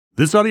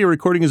This audio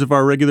recording is of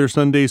our regular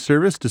Sunday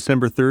service,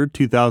 December 3rd,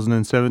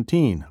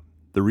 2017.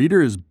 The reader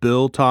is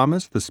Bill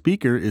Thomas. The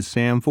speaker is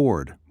Sam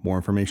Ford. More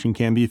information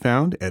can be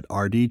found at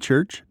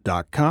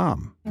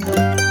rdchurch.com.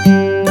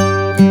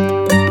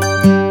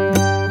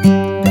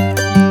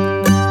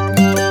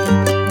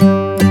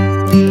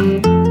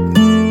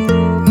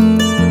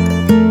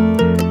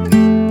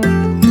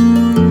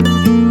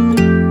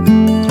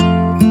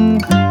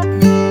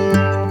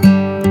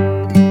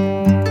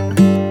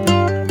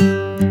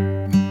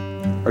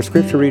 Our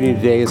scripture reading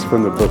today is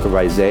from the book of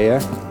Isaiah,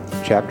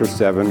 chapter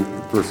 7,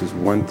 verses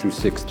 1 through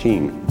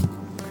 16.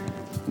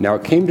 Now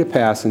it came to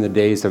pass in the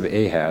days of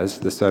Ahaz,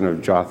 the son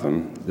of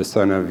Jotham, the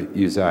son of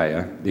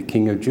Uzziah, the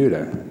king of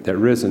Judah, that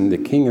Rezin, the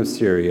king of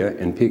Syria,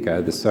 and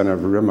Pekah, the son of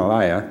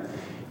Remaliah,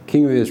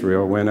 king of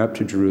Israel, went up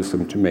to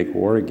Jerusalem to make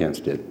war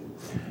against it,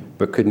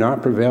 but could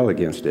not prevail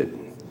against it.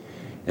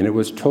 And it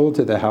was told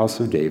to the house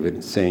of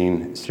David,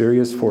 saying,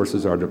 Syria's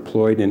forces are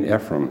deployed in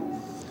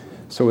Ephraim.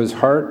 So his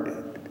heart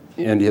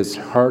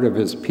of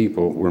his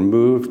people were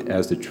moved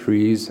as the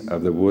trees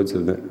of the woods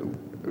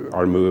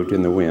are moved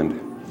in the wind.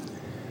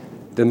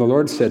 Then the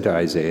Lord said to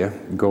Isaiah,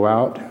 Go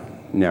out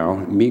now,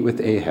 meet with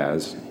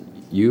Ahaz,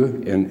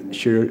 you and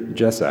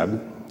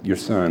Shir-Jessab, your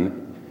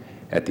son,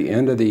 at the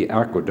end of the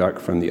aqueduct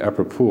from the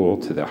upper pool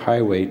to the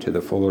highway to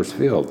the fuller's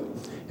field,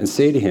 and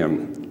say to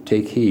him,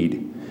 Take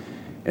heed,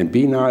 and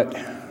be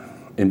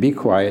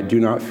quiet, do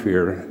not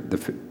fear,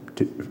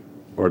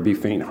 or be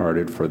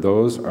faint-hearted, for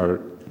those are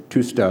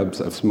two stubs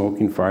of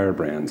smoking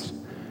firebrands.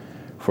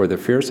 For the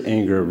fierce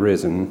anger of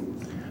Rezin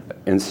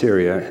in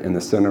Syria and the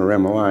son of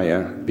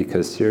Remaliah,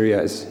 because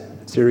Syria,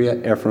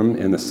 Ephraim,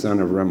 and the son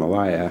of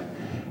Remaliah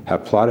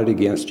have plotted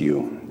against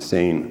you,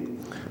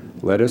 saying,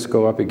 Let us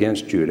go up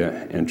against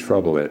Judah and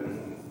trouble it,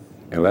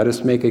 and let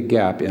us make a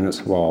gap in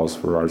its walls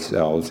for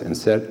ourselves, and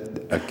set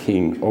a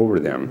king over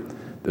them,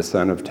 the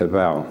son of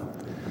Tabal.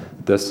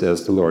 Thus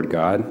says the Lord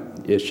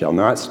God, It shall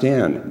not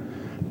stand,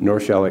 nor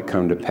shall it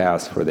come to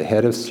pass, for the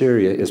head of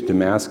Syria is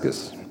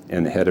Damascus,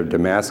 and the head of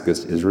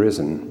Damascus is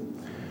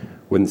Rezin.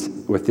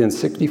 Within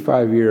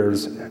 65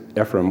 years,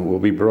 Ephraim will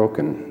be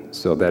broken,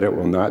 so that it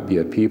will not be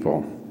a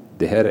people.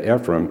 The head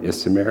of Ephraim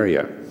is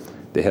Samaria.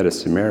 The head of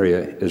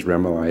Samaria is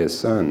Remaliah's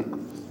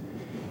son.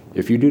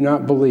 If you do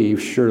not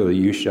believe, surely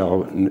you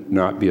shall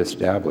not be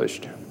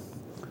established.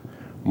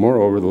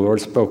 Moreover, the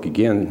Lord spoke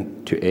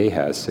again to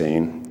Ahaz,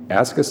 saying,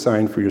 Ask a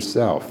sign for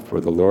yourself,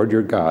 for the Lord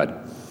your God.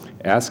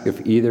 Ask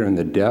if either in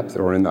the depth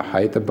or in the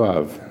height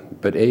above.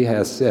 But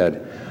Ahaz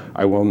said,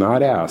 I will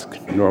not ask,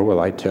 nor will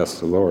I test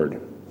the Lord.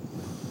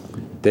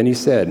 Then he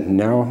said,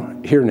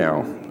 Hear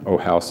now, O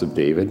house of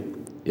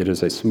David, it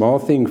is a small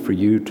thing for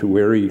you to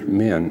weary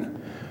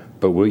men,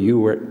 but will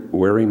you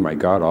weary my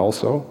God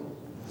also?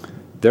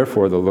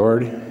 Therefore the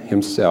Lord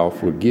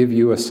himself will give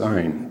you a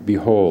sign.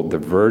 Behold, the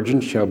virgin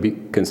shall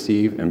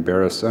conceive and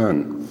bear a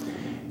son,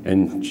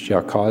 and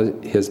shall call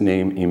his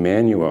name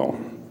Emmanuel.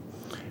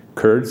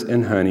 Curds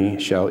and honey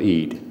shall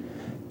eat,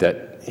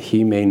 that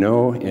he may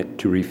know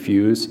to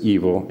refuse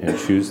evil and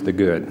choose the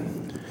good.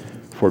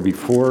 For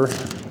before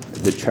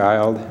the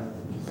child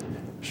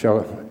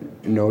shall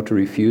know to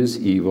refuse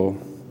evil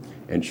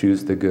and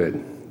choose the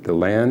good, the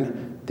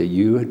land that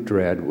you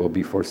dread will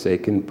be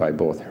forsaken by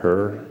both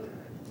her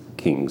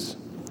kings.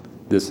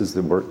 This is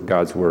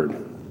God's word.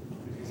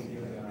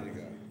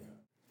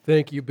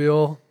 Thank you,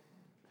 Bill.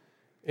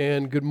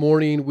 And good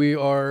morning. We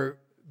are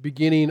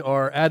beginning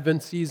our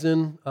Advent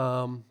season,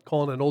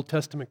 calling it an Old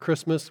Testament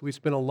Christmas. We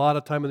spent a lot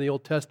of time in the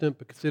Old Testament,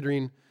 but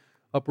considering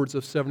upwards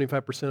of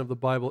 75% of the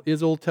Bible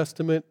is Old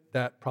Testament,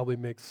 that probably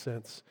makes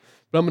sense.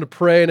 But I'm going to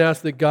pray and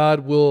ask that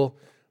God will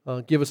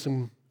give us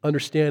some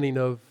understanding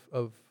of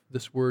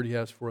this word He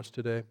has for us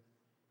today.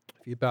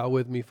 If you bow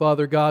with me.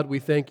 Father God, we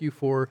thank you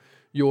for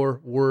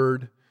your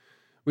word.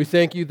 We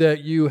thank you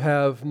that you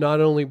have not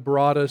only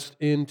brought us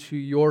into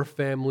your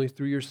family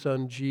through your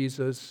Son,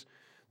 Jesus,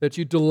 that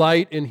you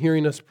delight in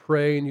hearing us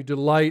pray, and you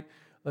delight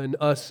in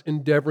us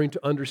endeavoring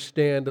to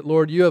understand that,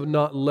 Lord, you have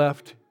not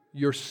left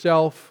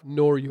yourself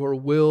nor your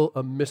will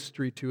a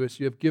mystery to us.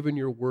 You have given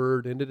your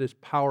word, and it is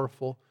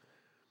powerful.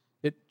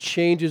 It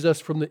changes us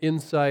from the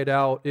inside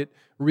out. It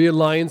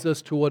realigns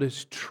us to what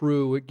is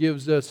true. It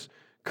gives us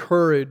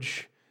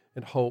courage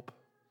and hope.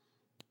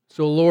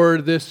 So,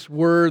 Lord, this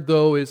word,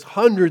 though, is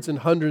hundreds and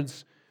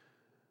hundreds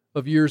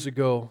of years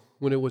ago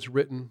when it was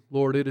written.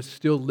 Lord, it is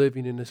still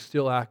living and is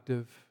still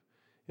active.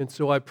 And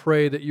so I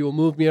pray that you will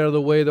move me out of the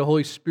way. The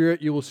Holy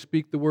Spirit, you will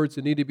speak the words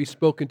that need to be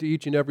spoken to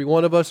each and every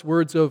one of us,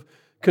 words of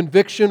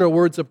conviction or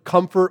words of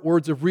comfort,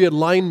 words of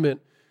realignment,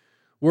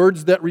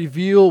 words that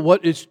reveal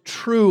what is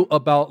true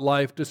about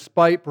life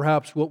despite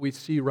perhaps what we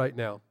see right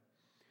now.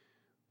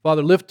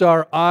 Father, lift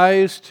our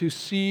eyes to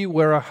see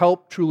where our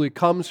help truly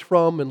comes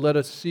from, and let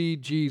us see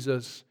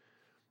Jesus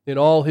in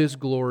all His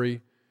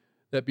glory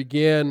that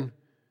began,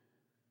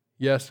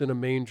 yes, in a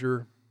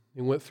manger,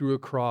 and went through a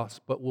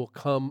cross, but will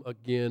come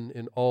again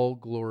in all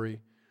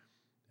glory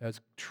as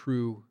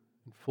true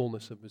and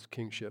fullness of His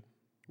kingship.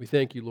 We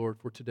thank you, Lord,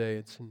 for today.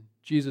 It's in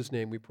Jesus'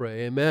 name we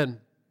pray. Amen.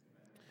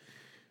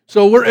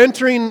 So we're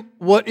entering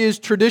what is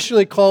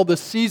traditionally called the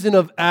season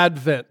of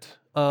Advent.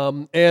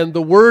 And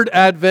the word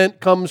Advent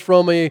comes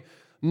from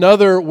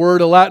another word,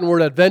 a Latin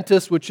word,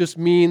 Adventus, which just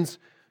means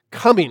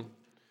coming.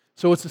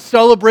 So it's a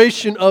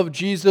celebration of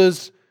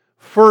Jesus'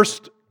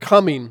 first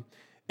coming.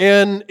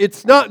 And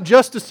it's not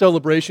just a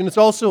celebration, it's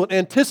also an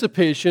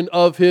anticipation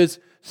of his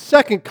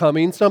second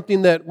coming,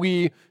 something that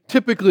we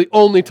typically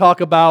only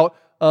talk about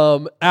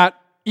at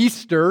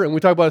Easter, and we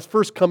talk about his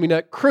first coming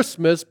at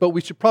Christmas, but we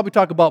should probably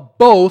talk about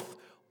both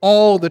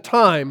all the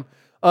time.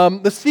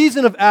 The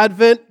season of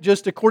Advent,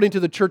 just according to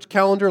the church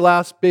calendar,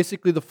 lasts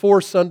basically the 4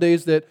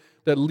 Sundays that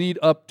lead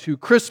up to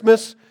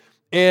Christmas.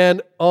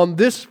 And on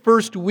this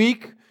first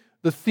week,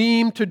 the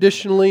theme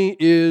traditionally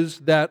is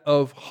that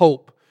of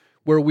hope,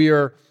 where we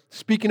are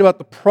speaking about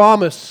the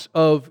promise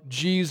of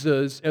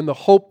Jesus and the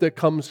hope that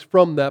comes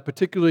from that,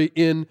 particularly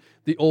in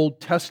the Old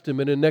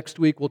Testament. And next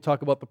week, we'll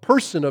talk about the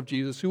person of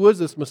Jesus, who was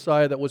this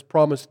Messiah that was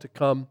promised to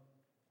come.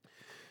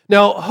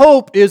 Now,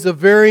 hope is a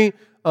very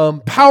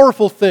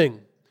powerful thing.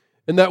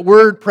 And that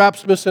word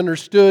perhaps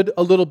misunderstood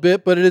a little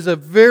bit, but it is a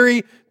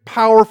very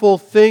powerful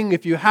thing.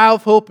 If you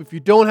have hope, if you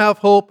don't have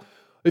hope,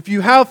 if you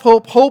have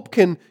hope, hope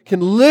can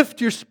lift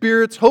your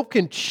spirits, hope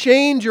can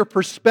change your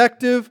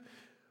perspective,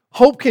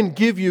 hope can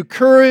give you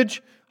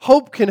courage,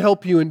 hope can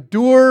help you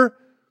endure.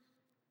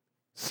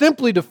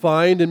 Simply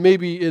defined, and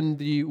maybe in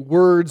the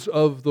words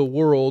of the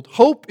world,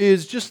 hope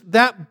is just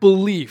that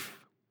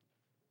belief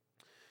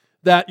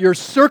that your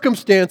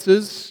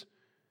circumstances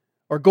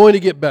are going to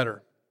get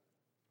better.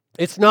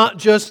 It's not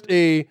just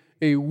a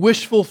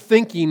wishful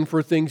thinking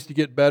for things to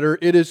get better.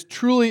 It is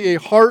truly a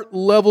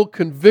heart-level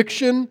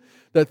conviction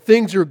that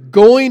things are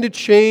going to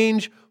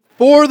change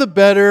for the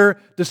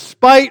better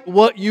despite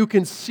what you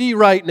can see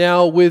right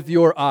now with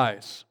your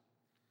eyes.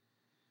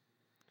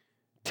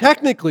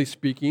 Technically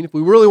speaking, if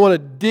we really want to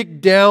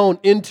dig down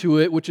into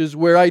it, which is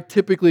where I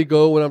typically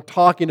go when I'm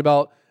talking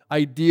about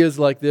ideas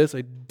like this,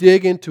 I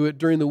dig into it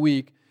during the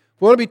week.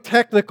 If we want to be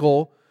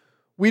technical,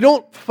 we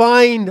don't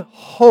find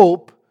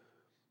hope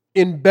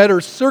in better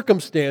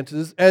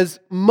circumstances as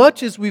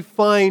much as we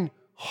find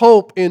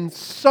hope in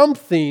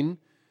something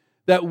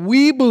that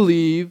we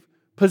believe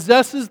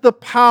possesses the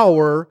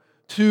power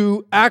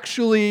to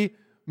actually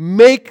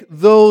make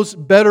those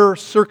better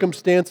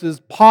circumstances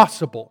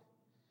possible.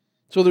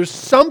 So there's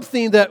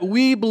something that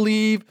we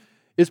believe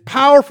is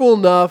powerful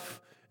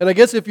enough, and I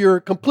guess if you're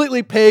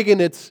completely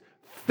pagan, it's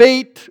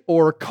fate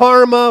or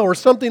karma or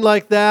something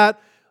like that.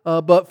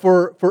 But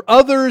for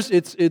others,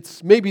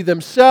 it's maybe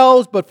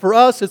themselves, but for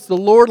us, it's the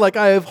Lord. Like,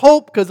 I have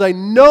hope because I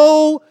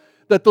know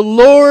that the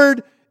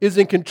Lord is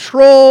in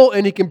control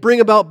and He can bring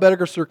about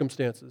better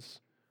circumstances.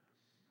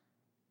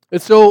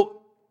 And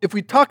so, if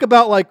we talk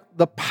about like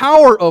the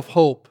power of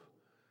hope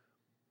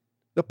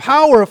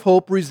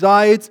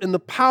resides in the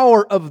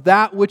power of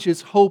that which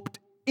is hoped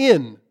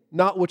in,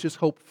 not which is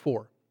hoped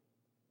for.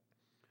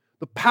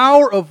 The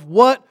power of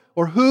what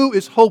or who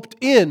is hoped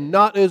in,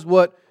 not as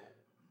what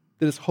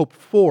that is hoped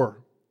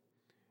for.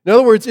 In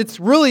other words, it's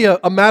really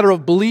a matter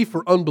of belief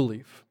or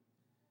unbelief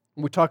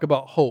when we talk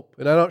about hope.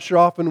 And I'm not sure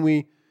often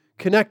we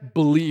connect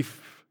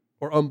belief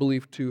or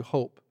unbelief to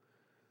hope.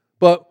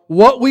 But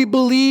what we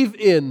believe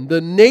in,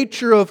 the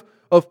nature of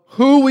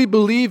who we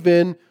believe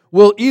in,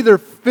 will either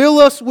fill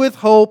us with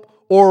hope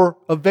or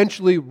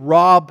eventually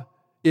rob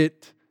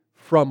it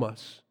from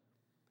us.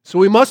 So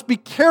we must be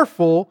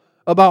careful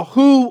about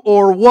who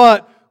or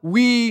what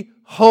we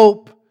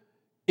hope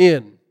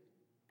in.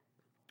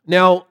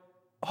 Now,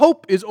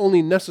 hope is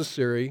only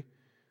necessary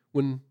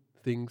when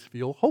things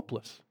feel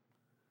hopeless.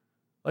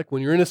 Like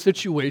when you're in a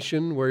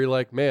situation where you're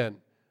like, man,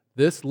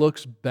 this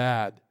looks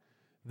bad.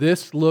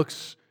 This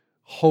looks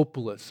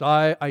hopeless.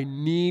 I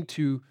need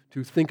to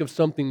think of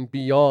something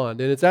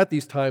beyond. And it's at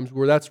these times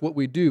where that's what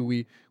we do.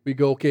 We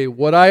go, okay,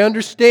 what I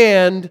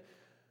understand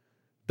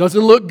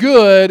doesn't look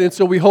good, and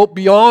so we hope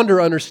beyond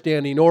our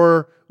understanding.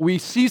 Or we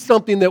see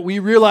something that we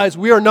realize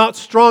we are not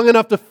strong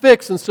enough to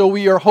fix, and so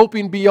we are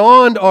hoping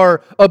beyond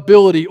our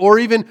ability, or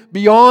even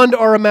beyond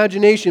our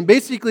imagination,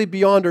 basically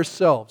beyond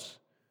ourselves.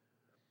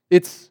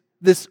 It's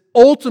this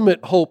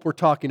ultimate hope we're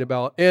talking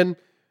about. And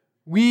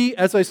we,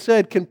 as I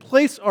said, can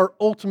place our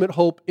ultimate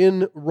hope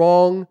in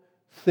wrong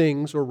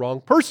things or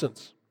wrong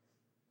persons.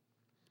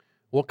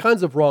 What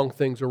kinds of wrong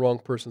things or wrong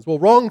persons? Well,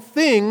 wrong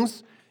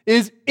things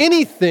is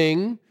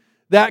anything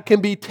that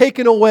can be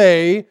taken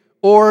away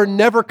or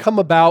never come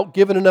about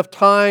given enough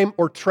time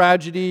or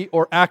tragedy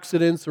or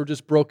accidents or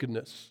just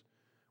brokenness,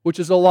 which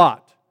is a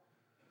lot.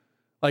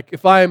 Like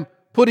if I'm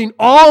putting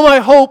all my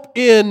hope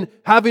in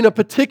having a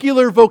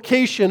particular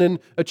vocation and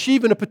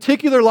achieving a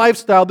particular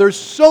lifestyle, there's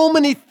so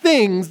many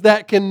things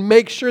that can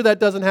make sure that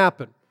doesn't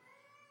happen.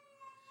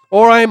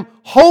 Or I'm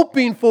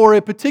hoping for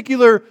a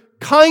particular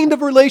kind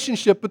of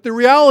relationship, but the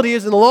reality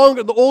is, the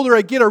older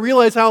I get, I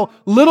realize how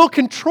little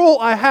control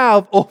I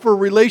have over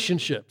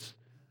relationships.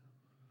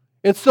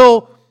 And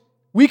so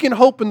we can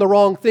hope in the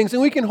wrong things,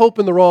 and we can hope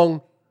in the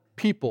wrong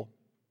people.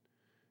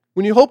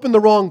 When you hope in the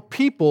wrong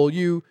people,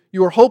 you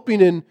are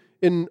hoping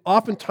in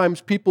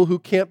oftentimes people who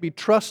can't be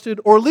trusted,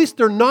 or at least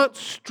they're not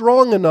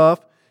strong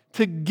enough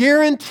to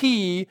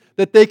guarantee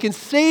that they can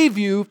save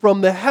you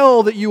from the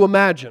hell that you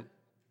imagine.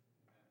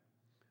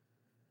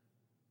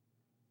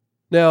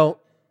 Now,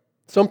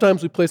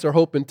 sometimes we place our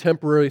hope in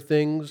temporary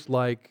things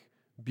like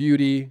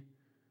beauty,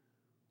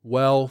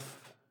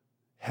 wealth,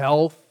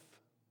 health,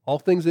 all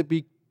things that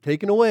be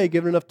taken away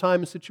given enough time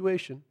and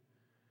situation.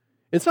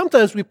 And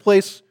sometimes we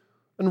place,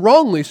 and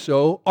wrongly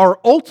so, our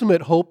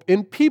ultimate hope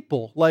in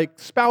people like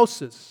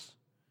spouses.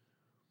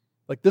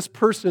 Like this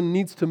person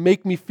needs to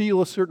make me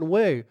feel a certain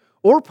way.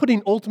 Or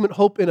putting ultimate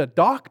hope in a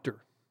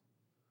doctor,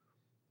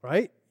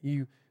 right?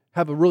 You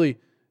have a really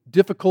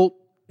difficult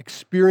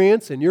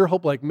experience and your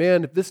hope like,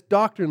 man, if this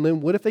doctor, and then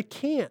what if they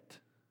can't?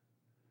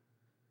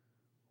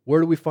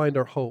 Where do we find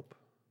our hope?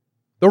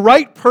 The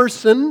right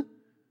person,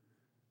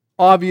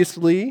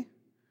 obviously,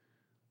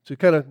 to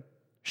kind of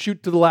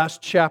shoot to the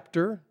last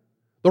chapter,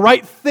 the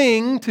right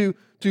thing to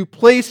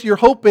place your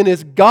hope in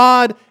is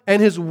God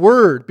and His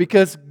Word,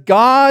 because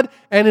God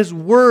and His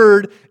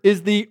Word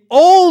is the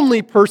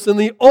only person,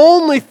 the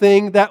only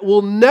thing that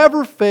will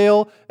never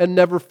fail and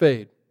never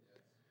fade.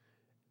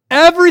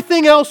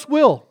 Everything else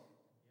will.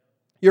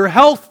 Your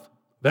health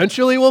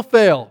eventually will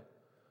fail.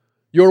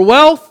 Your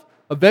wealth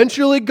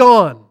eventually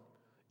gone.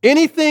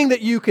 Anything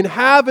that you can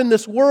have in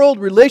this world,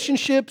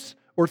 relationships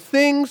or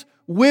things,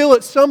 will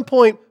at some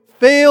point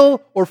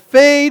fail or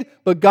fade,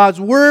 but God's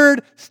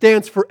Word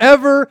stands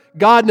forever.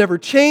 God never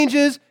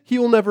changes. He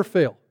will never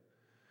fail.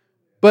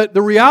 But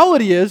the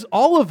reality is,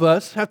 all of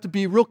us have to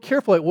be real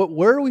careful. Like,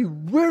 where do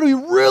we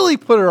really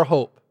put our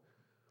hope?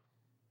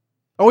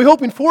 Are we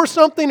hoping for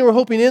something, or are we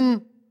hoping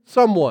in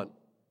someone?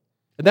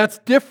 And that's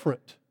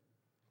different.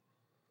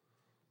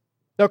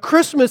 Now,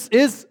 Christmas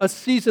is a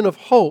season of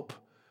hope.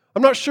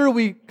 I'm not sure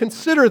we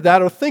consider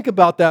that or think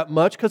about that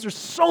much because there's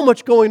so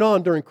much going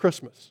on during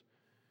Christmas.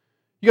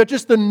 You got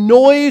just the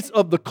noise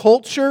of the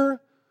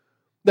culture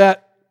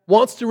that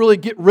wants to really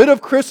get rid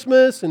of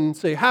Christmas and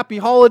say happy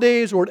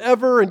holidays or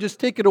whatever and just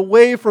take it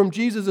away from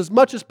Jesus as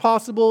much as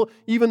possible,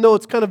 even though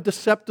it's kind of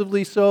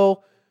deceptively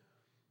so.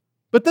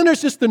 But then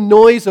there's just the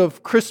noise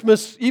of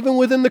Christmas even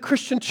within the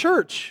Christian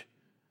church.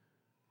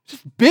 It's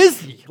just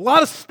busy, a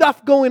lot of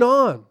stuff going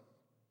on.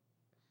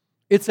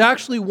 It's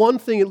actually one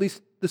thing, at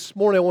least this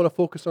morning, I want to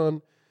focus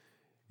on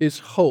is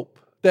hope.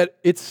 That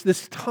it's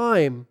this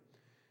time,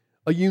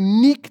 a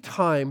unique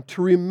time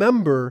to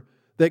remember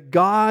that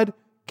God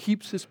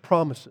keeps His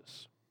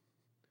promises.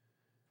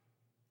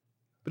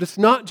 But it's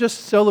not just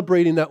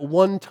celebrating that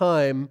one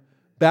time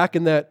back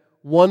in that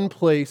one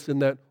place, in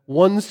that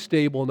one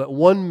stable, in that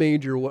one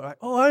manger.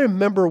 I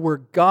remember where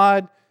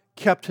God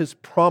kept His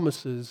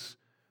promises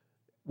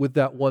with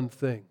that one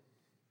thing.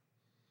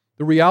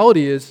 The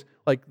reality is,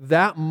 like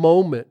that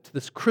moment,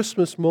 this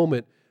Christmas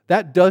moment,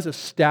 that does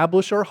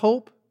establish our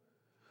hope.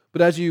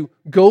 But as you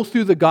go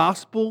through the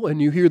gospel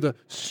and you hear the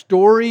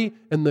story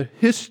and the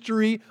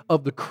history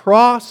of the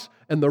cross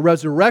and the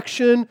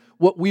resurrection,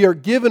 what we are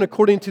given,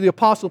 according to the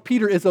Apostle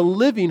Peter, is a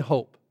living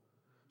hope.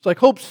 It's like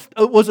hope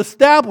was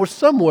established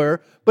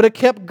somewhere, but it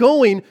kept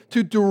going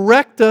to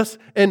direct us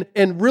and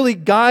really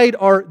guide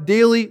our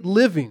daily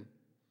living.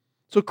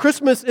 So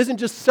Christmas isn't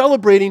just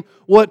celebrating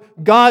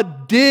what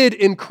God did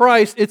in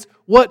Christ, it's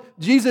what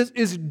Jesus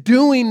is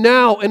doing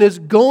now and is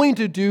going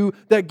to do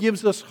that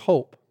gives us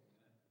hope.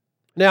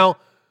 Now,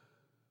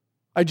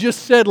 I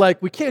just said,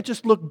 like, we can't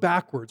just look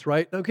backwards,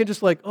 right? We can't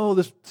just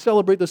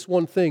celebrate this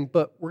one thing,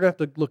 but we're going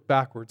to have to look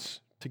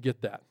backwards to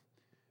get that.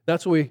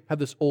 That's why we have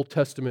this Old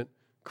Testament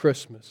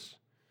Christmas.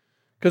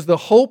 Because the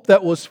hope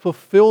that was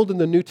fulfilled in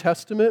the New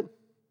Testament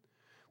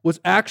was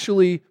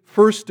actually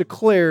first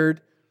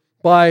declared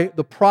by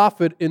the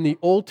prophet in the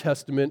Old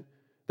Testament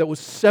that was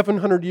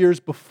 700 years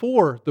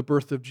before the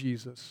birth of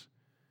Jesus.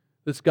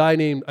 This guy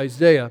named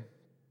Isaiah.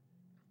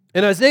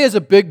 And Isaiah is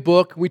a big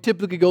book. We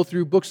typically go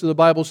through books of the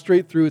Bible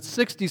straight through. It's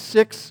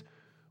 66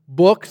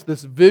 books,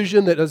 this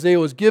vision that Isaiah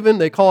was given.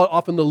 They call it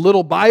often the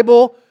Little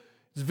Bible.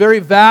 It's very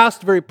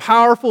vast, very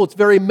powerful. It's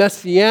very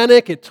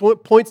messianic. It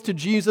points to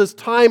Jesus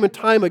time and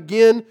time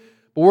again.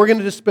 But we're going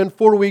to just spend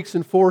 4 weeks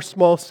in 4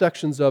 small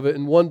sections of it,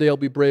 and one day I'll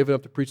be brave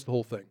enough to preach the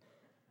whole thing.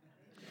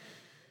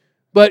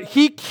 But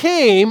he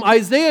came,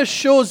 Isaiah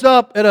shows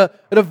up at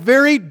a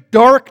very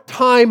dark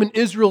time in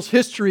Israel's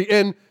history.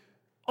 And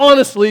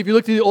honestly, if you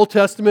look at the Old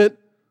Testament,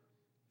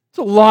 it's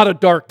a lot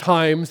of dark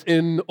times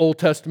in Old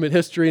Testament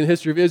history and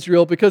history of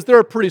Israel because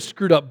they're a pretty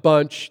screwed up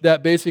bunch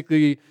that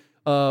basically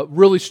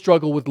really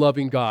struggle with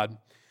loving God.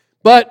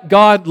 But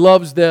God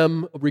loves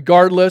them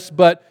regardless.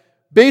 But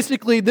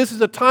basically, this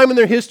is a time in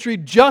their history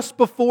just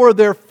before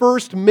their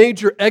first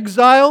major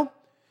exile.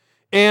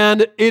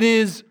 And it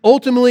is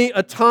ultimately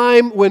a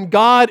time when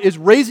God is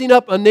raising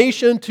up a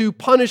nation to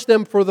punish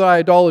them for their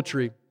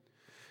idolatry.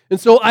 And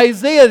so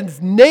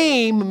Isaiah's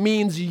name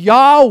means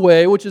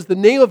Yahweh, which is the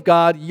name of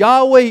God.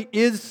 Yahweh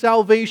is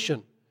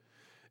salvation.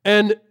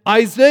 And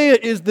Isaiah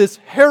is this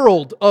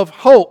herald of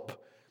hope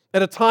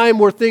at a time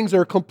where things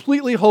are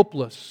completely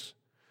hopeless.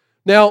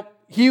 Now,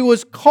 he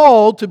was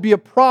called to be a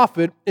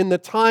prophet in the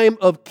time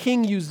of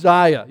King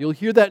Uzziah. You'll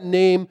hear that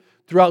name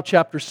throughout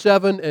chapter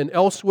 7 and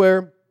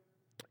elsewhere.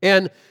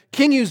 And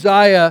King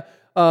Uzziah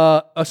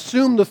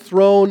assumed the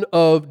throne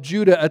of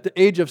Judah at the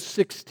age of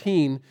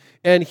 16,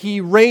 and he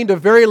reigned a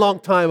very long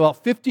time,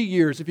 about 50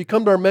 years. If you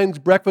come to our men's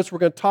breakfast, we're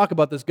going to talk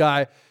about this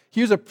guy.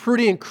 He was a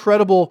pretty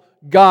incredible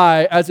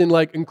guy, as in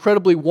like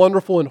incredibly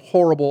wonderful and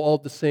horrible all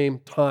at the same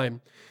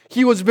time.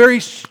 He was very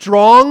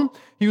strong,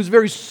 he was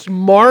very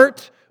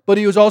smart, but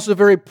he was also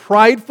very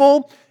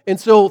prideful. And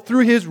so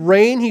through his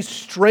reign, he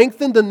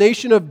strengthened the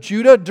nation of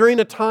Judah during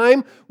a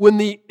time when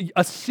the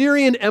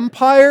Assyrian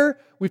Empire,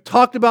 we've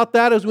talked about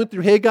that as we went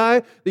through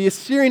Haggai, the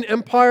Assyrian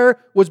Empire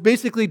was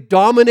basically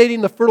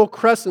dominating the Fertile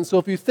Crescent. So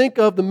if you think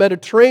of the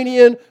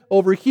Mediterranean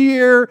over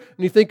here,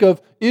 and you think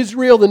of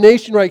Israel, the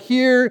nation right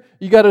here,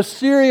 you got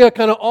Assyria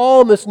kind of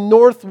all in this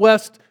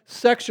northeast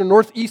section,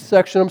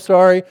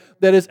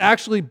 that is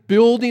actually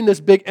building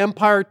this big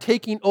empire,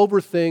 taking over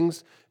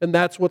things. And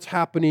that's what's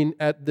happening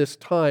at this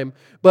time.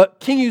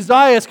 But King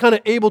Uzziah is kind of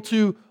able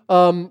to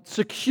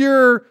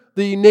secure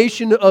the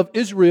nation of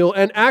Israel.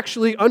 And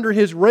actually, under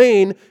his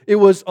reign, it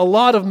was a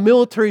lot of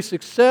military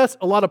success,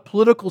 a lot of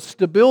political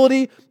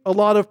stability, a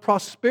lot of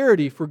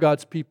prosperity for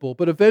God's people.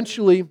 But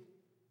eventually,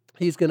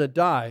 he's going to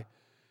die.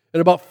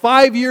 And about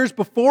 5 years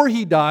before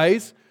he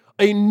dies,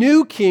 a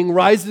new king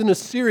rises in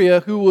Assyria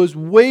who was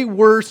way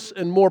worse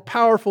and more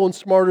powerful and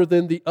smarter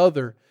than the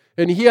other.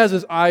 And he has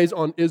his eyes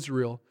on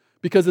Israel,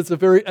 because it's a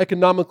very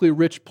economically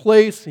rich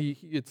place.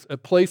 It's a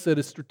place that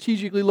is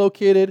strategically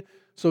located,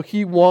 so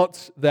he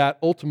wants that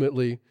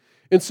ultimately.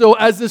 And so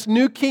as this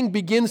new king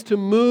begins to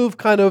move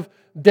kind of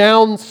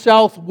down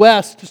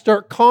southwest to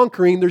start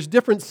conquering, there's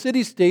different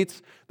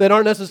city-states that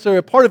aren't necessarily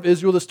a part of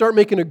Israel that start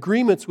making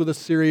agreements with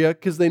Assyria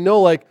because they know,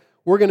 like,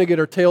 we're going to get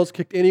our tails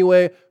kicked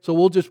anyway, so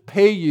we'll just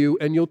pay you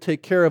and you'll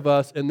take care of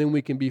us and then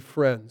we can be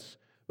friends.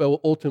 But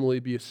we'll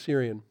ultimately be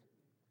Assyrian.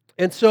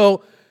 And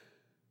so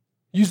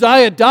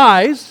Uzziah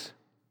dies,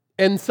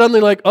 and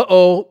suddenly like,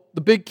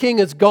 the big king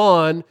is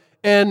gone.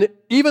 And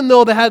even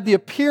though they had the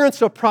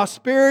appearance of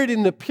prosperity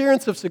and the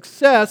appearance of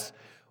success,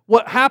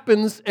 what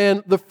happens,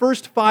 and the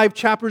first 5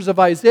 chapters of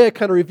Isaiah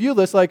kind of reveal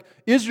this, like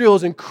Israel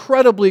is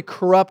incredibly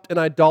corrupt and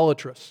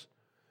idolatrous.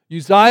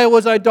 Uzziah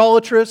was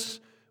idolatrous.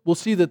 We'll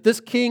see that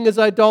this king is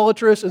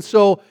idolatrous. And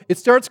so it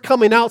starts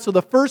coming out. So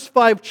the first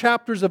 5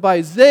 chapters of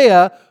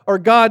Isaiah are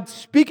God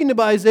speaking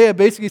to Isaiah,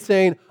 basically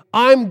saying,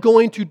 I'm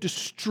going to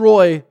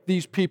destroy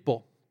these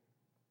people.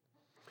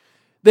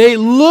 They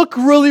look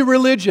really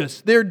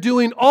religious. They're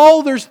doing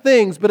all those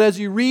things. But as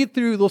you read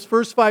through those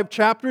first 5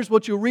 chapters,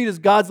 what you'll read is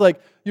God's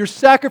like, your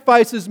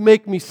sacrifices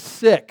make me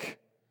sick.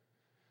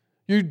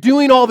 You're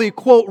doing all the,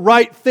 quote,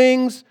 right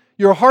things.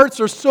 Your hearts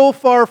are so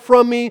far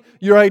from me.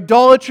 You're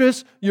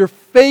idolatrous. You're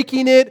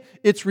faking it.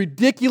 It's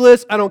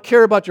ridiculous. I don't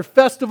care about your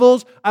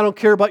festivals. I don't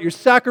care about your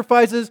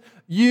sacrifices.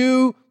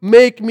 You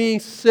make me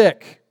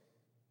sick.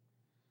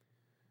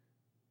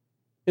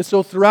 And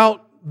so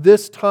throughout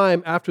this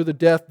time after the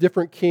death,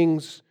 different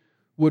kings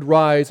would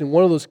rise, and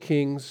one of those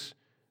kings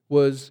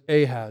was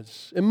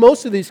Ahaz. And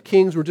most of these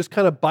kings were just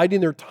kind of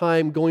biding their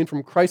time, going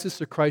from crisis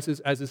to crisis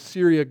as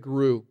Assyria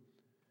grew.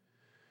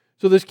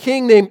 So this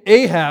king named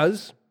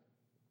Ahaz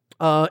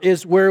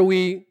is where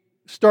we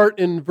start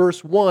in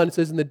verse 1. It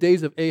says, in the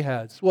days of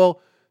Ahaz.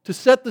 Well, to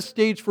set the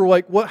stage for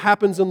like what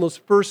happens in those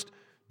first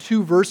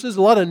 2 verses,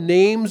 a lot of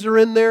names are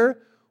in there.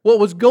 What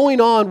was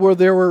going on where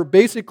there were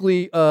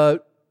basically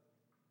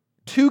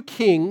 2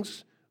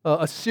 kings,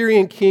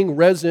 Assyrian king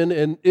Rezin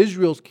and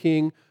Israel's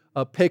king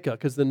Pekah,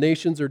 because the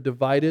nations are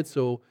divided.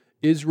 So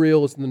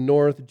Israel is in the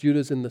north,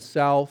 Judah's in the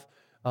south,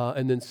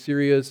 and then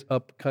Syria's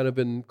up kind of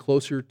in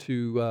closer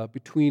to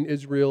between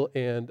Israel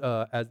and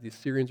as the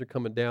Assyrians are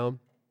coming down.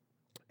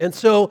 And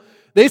so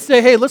they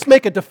say, hey, let's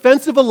make a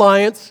defensive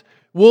alliance.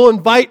 We'll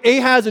invite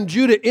Ahaz and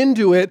Judah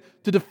into it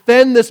to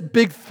defend this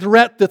big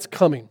threat that's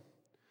coming.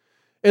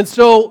 And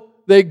so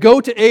they go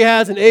to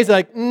Ahaz, and Ahaz's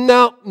like,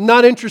 no,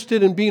 not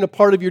interested in being a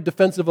part of your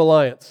defensive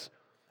alliance.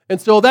 And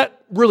so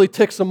that really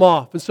ticks them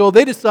off. And so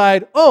they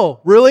decide, oh,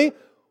 really?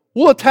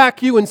 We'll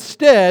attack you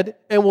instead,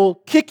 and we'll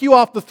kick you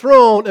off the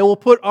throne, and we'll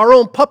put our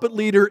own puppet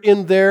leader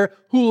in there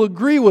who will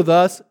agree with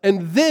us,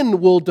 and then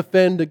we'll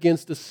defend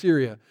against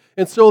Assyria.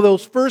 And so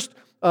those first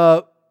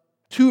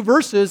 2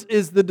 verses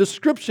is the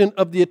description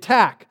of the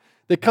attack.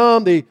 They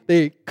come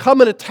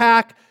and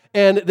attack,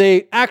 and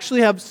they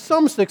actually have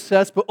some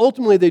success, but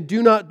ultimately they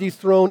do not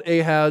dethrone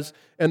Ahaz,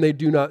 and they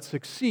do not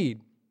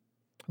succeed.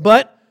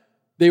 But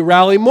they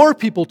rally more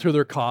people to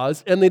their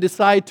cause, and they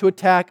decide to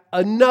attack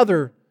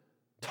another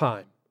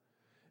time.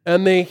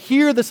 And they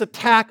hear this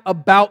attack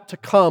about to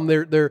come.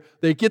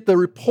 They get the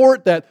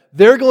report that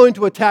they're going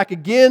to attack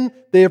again.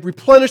 They have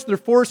replenished their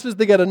forces.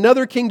 They got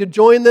another king to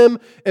join them.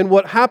 And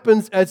what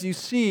happens, as you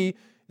see,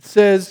 it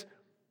says,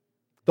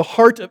 the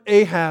heart of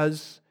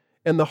Ahaz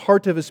and the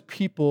heart of his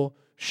people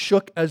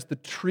shook as the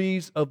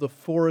trees of the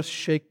forest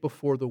shake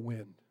before the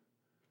wind.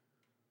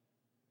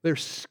 They're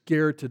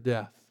scared to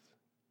death.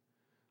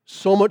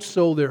 So much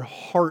so their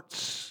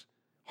hearts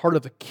heart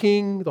of the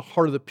king, the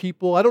heart of the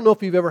people. I don't know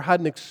if you've ever had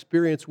an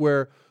experience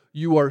where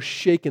you are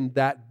shaken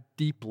that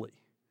deeply,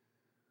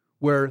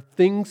 where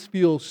things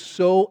feel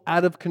so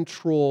out of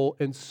control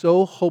and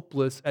so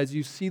hopeless as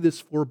you see this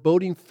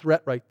foreboding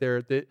threat right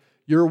there that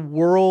your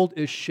world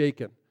is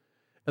shaken.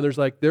 And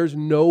there's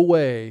no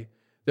way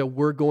that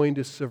we're going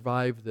to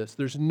survive this.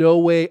 There's no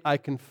way I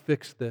can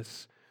fix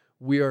this.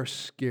 We are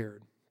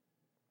scared.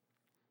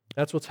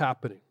 That's what's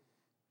happening.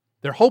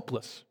 They're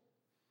hopeless.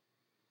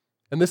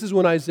 And this is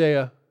when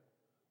Isaiah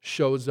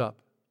shows up.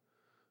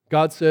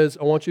 God says,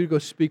 I want you to go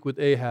speak with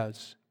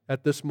Ahaz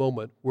at this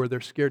moment where they're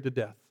scared to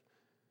death.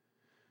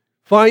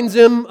 Finds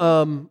him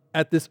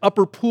at this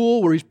upper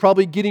pool where he's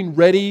probably getting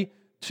ready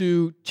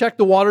to check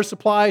the water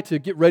supply to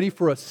get ready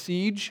for a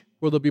siege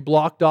where they'll be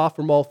blocked off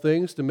from all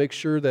things to make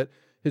sure that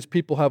his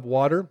people have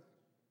water.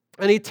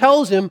 And he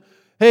tells him,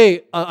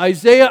 hey,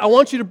 Isaiah, I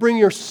want you to bring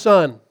your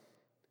son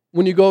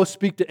when you go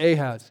speak to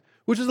Ahaz,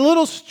 which is a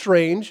little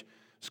strange.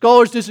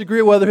 Scholars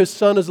disagree whether his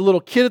son is a little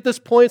kid at this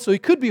point, so he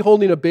could be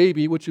holding a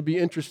baby, which would be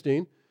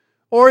interesting,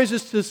 or he's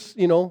just this,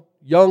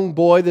 young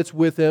boy that's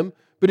with him.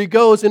 But he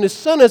goes, and his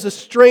son has a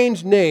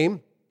strange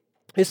name.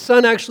 His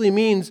son actually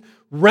means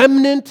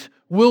remnant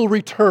will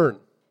return.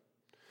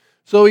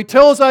 So he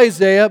tells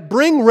Isaiah,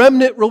 bring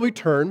remnant will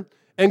return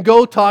and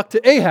go talk to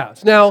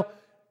Ahaz. Now,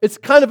 it's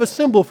kind of a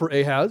symbol for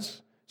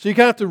Ahaz, so you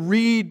kind of have to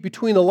read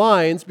between the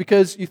lines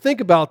because you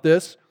think about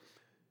this.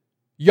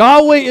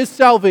 Yahweh is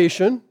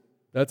salvation,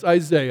 that's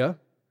Isaiah,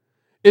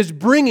 is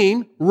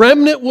bringing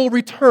remnant will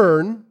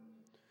return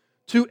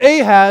to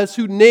Ahaz,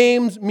 whose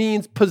name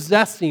means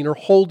possessing or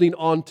holding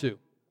onto.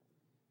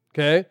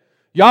 Okay?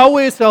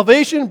 Yahweh is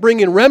salvation,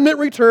 bringing remnant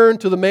return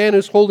to the man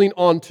who's holding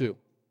onto.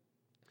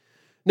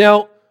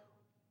 Now,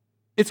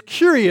 it's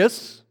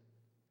curious,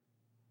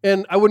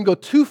 and I wouldn't go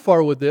too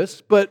far with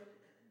this, but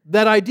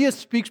that idea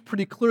speaks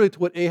pretty clearly to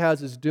what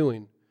Ahaz is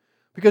doing.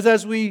 Because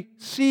as we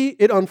see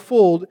it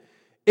unfold,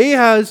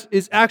 Ahaz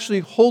is actually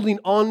holding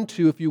on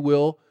to, if you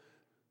will,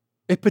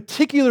 a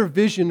particular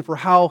vision for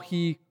how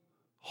he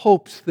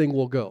hopes things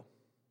will go.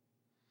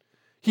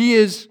 He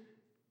is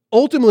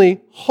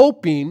ultimately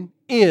hoping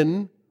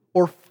in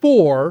or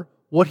for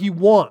what he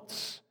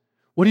wants.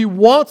 What he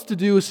wants to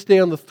do is stay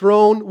on the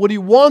throne. What he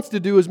wants to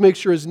do is make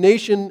sure his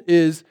nation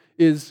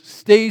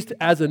stays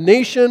as a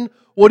nation.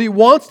 What he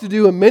wants to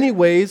do in many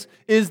ways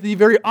is the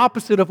very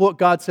opposite of what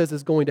God says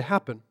is going to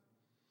happen.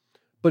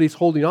 But he's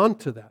holding on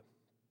to that,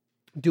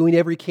 doing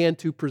every he can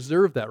to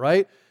preserve that,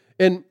 right?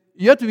 And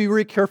you have to be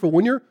very careful.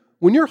 When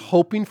you're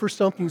hoping for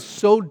something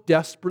so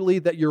desperately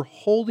that you're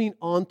holding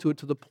on to it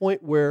to the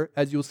point where,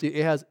 as you'll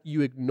see, Ahaz,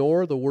 you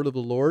ignore the word of the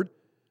Lord,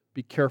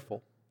 be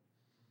careful.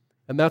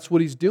 And that's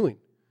what he's doing.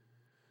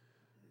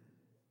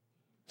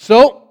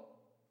 So,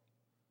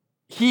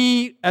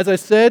 as I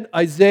said,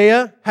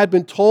 Isaiah had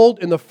been told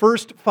in the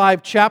first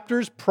 5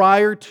 chapters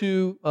prior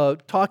to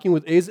talking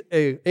with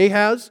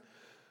Ahaz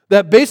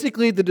that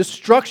basically the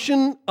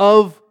destruction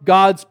of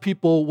God's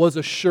people was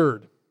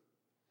assured.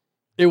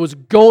 It was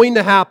going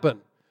to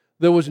happen.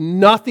 There was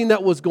nothing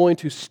that was going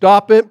to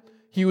stop it.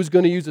 He was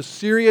going to use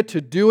Assyria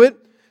to do it.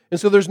 And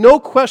so there's no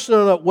question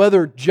on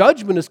whether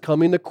judgment is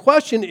coming. The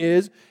question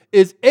is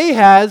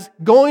Ahaz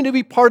going to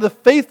be part of the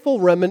faithful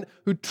remnant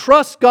who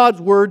trusts God's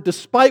word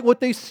despite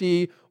what they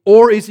see,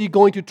 or is he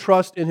going to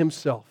trust in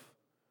himself?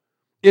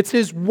 It's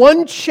his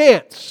one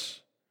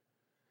chance.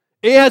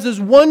 Ahaz's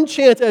one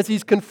chance as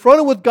he's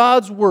confronted with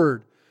God's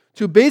word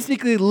to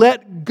basically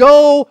let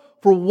go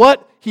for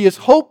what he is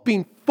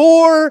hoping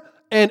for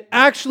and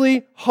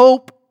actually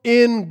hope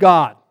in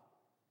God.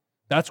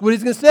 That's what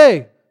he's going to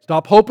say.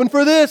 Stop hoping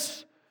for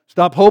this.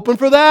 Stop hoping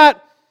for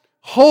that.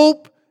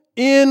 Hope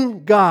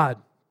in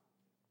God.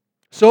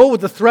 So,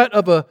 with the threat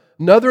of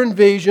another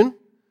invasion,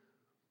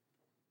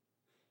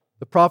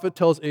 the prophet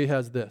tells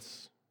Ahaz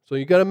this. So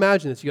you got to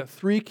imagine this. You got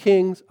 3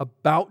 kings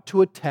about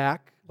to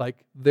attack.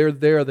 Like they're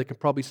there. They can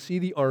probably see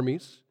the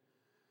armies.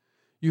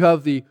 You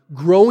have the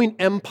growing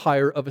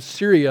empire of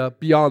Assyria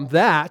beyond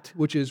that,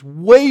 which is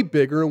way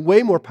bigger and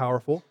way more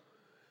powerful.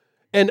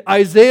 And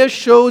Isaiah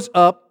shows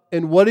up,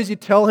 and what does he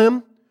tell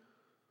him?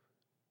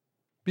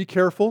 Be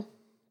careful.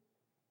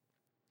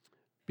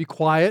 Be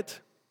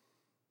quiet.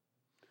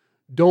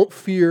 Don't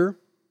fear.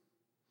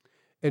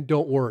 And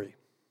don't worry.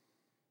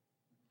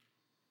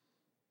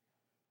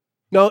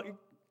 Now,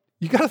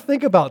 you got to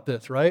think about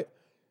this, right?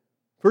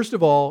 First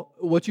of all,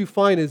 what you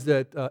find is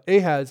that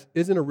Ahaz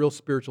isn't a real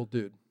spiritual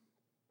dude.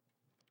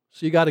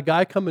 So you got a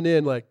guy coming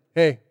in like,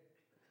 hey,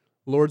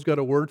 the Lord's got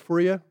a word for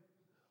you.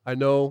 I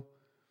know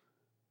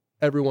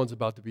everyone's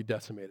about to be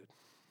decimated.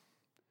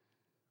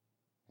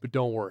 But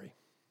don't worry.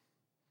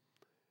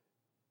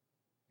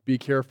 Be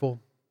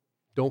careful.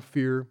 Don't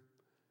fear.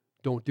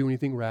 Don't do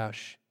anything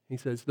rash. He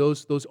says,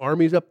 those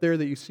armies up there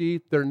that you see,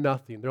 they're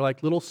nothing. They're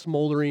like little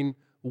smoldering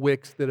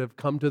wicks that have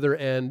come to their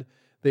end.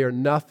 They are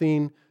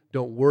nothing.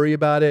 Don't worry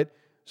about it.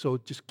 So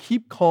just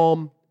keep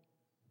calm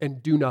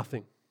and do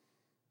nothing.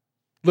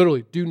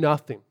 Literally, do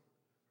nothing.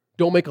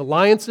 Don't make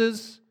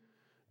alliances.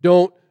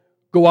 Don't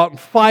go out and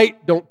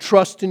fight. Don't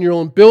trust in your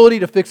own ability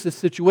to fix the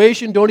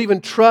situation. Don't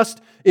even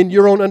trust in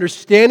your own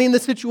understanding of the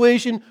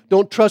situation.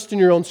 Don't trust in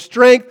your own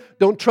strength.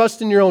 Don't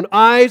trust in your own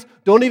eyes.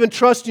 Don't even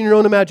trust in your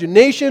own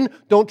imagination.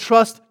 Don't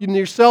trust in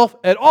yourself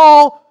at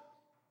all.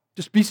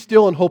 Just be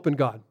still and hope in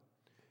God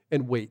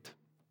and wait.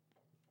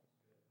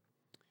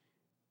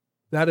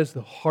 That is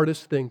the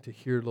hardest thing to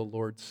hear the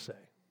Lord say,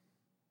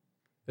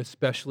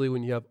 especially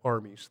when you have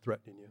armies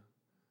threatening you.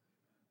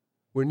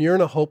 When you're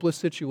in a hopeless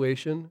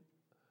situation,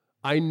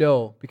 I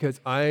know because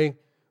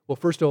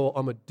first of all,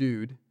 I'm a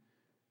dude.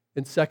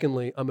 And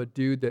secondly, I'm a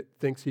dude that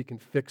thinks he can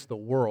fix the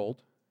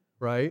world,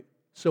 right?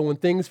 So when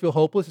things feel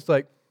hopeless, it's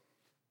like,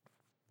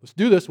 let's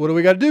do this. What do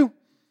we got to do?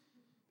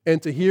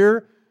 And to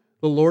hear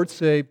the Lord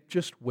say,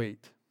 just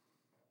wait.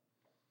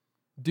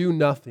 Do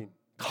nothing.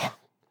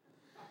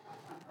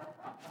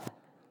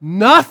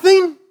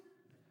 Nothing?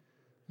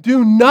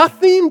 Do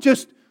nothing?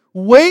 Just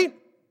wait?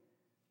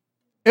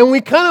 And we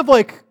kind of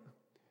like,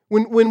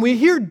 when we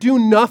hear do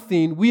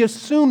nothing, we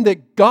assume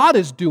that God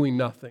is doing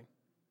nothing.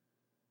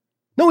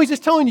 No, He's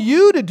just telling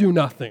you to do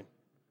nothing.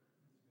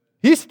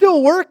 He's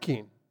still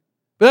working.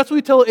 But that's what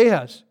we tell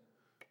Ahaz.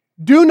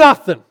 Do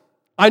nothing.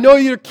 I know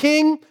you're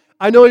king.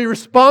 I know you're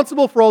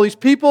responsible for all these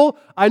people.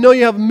 I know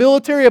you have a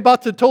military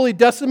about to totally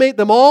decimate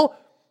them all,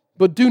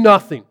 but do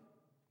nothing.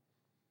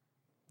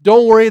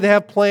 Don't worry, they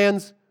have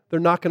plans. They're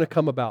not going to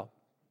come about.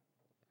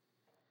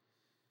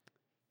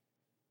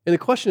 And the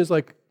question is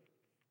like,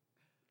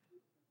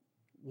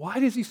 why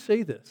does he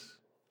say this?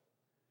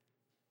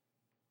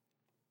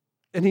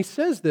 And he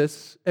says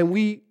this, and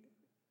we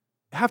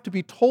have to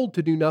be told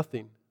to do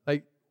nothing.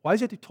 Like, why is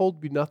he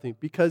told to do nothing?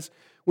 Because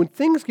when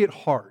things get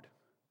hard,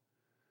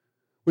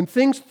 when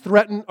things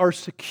threaten our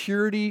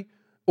security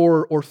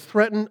or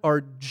threaten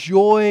our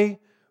joy,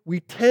 we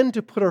tend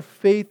to put our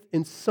faith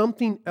in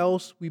something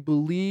else we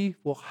believe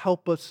will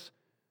help us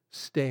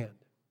stand.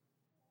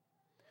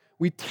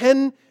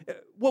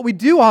 What we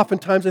do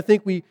oftentimes, I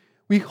think we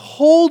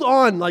hold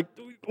on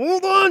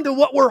to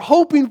what we're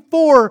hoping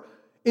for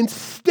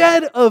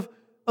instead of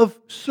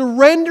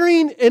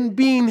surrendering and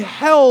being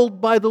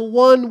held by the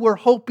one we're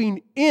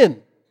hoping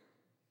in.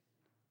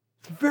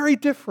 It's very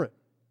different.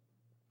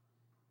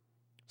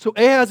 So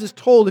Ahaz is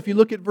told, if you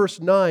look at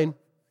verse 9,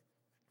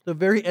 the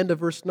very end of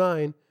verse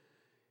 9,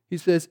 he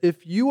says,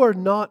 if you are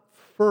not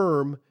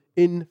firm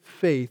in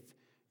faith,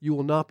 you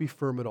will not be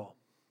firm at all.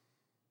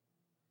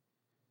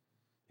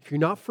 If you're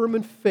not firm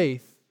in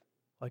faith,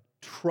 like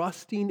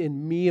trusting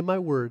in me and my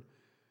word,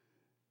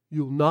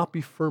 you'll not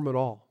be firm at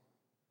all.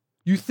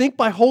 You think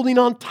by holding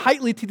on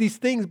tightly to these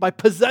things, by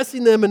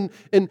possessing them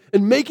and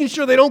making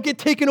sure they don't get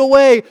taken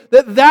away,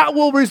 that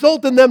will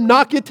result in them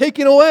not get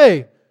taken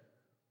away.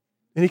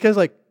 And he kind of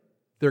like,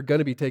 they're going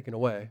to be taken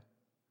away.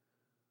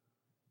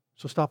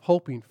 So stop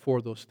hoping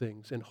for those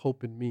things and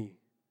hope in me.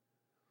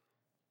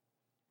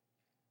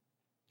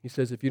 He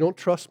says, if you don't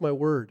trust my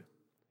word,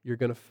 you're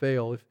going to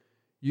fail. If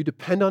you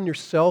depend on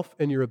yourself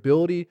and your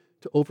ability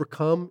to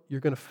overcome, you're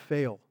going to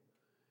fail.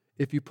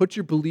 If you put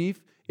your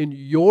belief in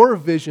your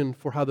vision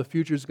for how the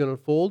future is going to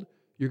unfold,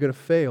 you're going to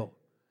fail.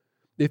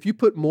 If you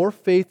put more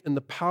faith in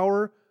the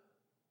power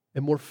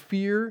and more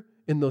fear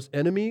in those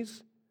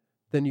enemies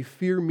than you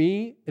fear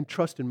me and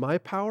trust in my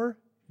power,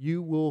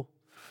 you will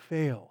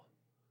fail.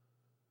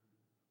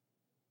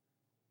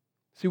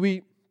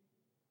 See,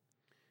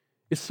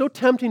 it's so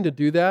tempting to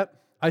do that.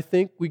 I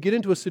think we get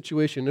into a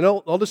situation, and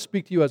I'll just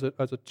speak to you as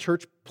a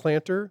church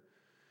planter.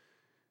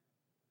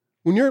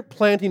 When you're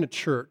planting a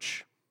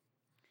church,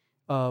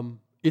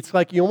 it's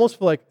like you almost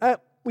feel like,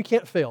 we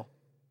can't fail.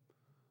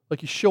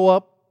 Like you show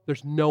up,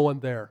 there's no one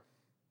there.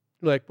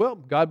 You're like, well,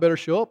 God better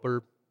show up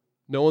or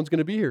no one's going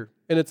to be here.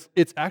 And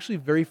it's actually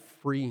very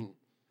freeing.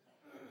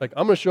 Like,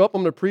 I'm going to show up,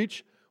 I'm going to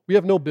preach. We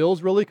have no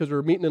bills really because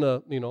we're meeting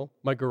in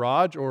my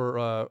garage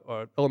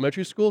or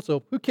elementary school,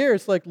 so who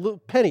cares? It's like little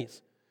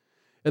pennies.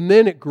 And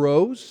then it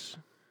grows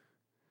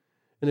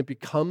and it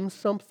becomes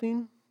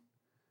something.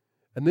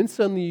 And then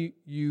suddenly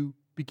you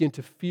begin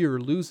to fear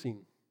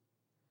losing.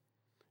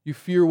 You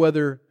fear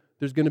whether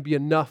there's going to be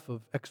enough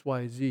of X,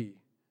 Y, Z.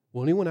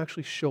 Will anyone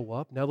actually show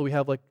up now that we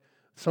have like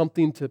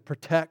something to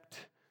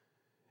protect?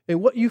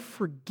 And what you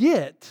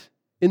forget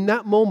in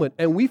that moment,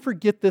 and we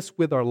forget this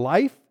with our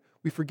life,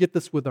 we forget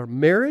this with our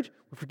marriage,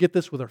 we forget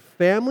this with our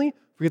family,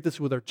 we forget this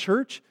with our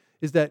church,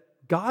 is that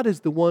God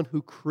is the one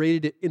who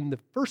created it in the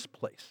first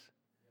place.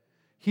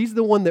 He's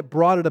the one that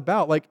brought it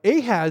about. Like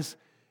Ahaz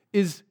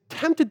is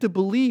tempted to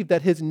believe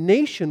that his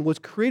nation was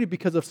created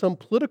because of some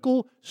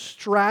political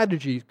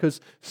strategy,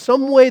 because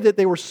some way that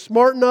they were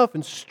smart enough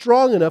and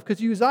strong enough,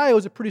 because Uzziah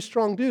was a pretty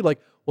strong dude.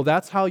 Like, well,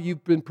 that's how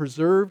you've been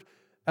preserved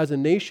as a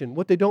nation.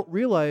 What they don't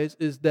realize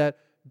is that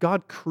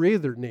God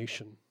created their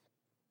nation,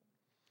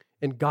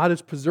 and God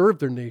has preserved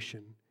their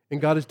nation,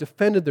 and God has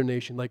defended their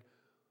nation. Like,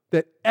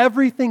 that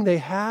everything they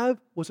have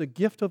was a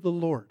gift of the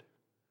Lord.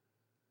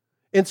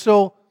 And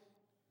so,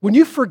 when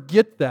you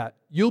forget that,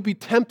 you'll be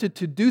tempted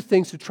to do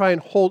things to try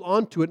and hold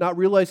on to it, not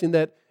realizing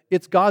that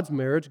it's God's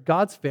marriage,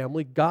 God's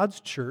family, God's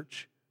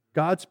church,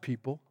 God's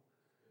people.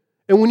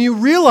 And when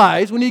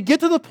you get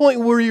to the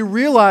point where you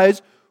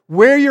realize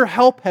where your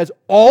help has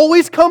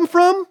always come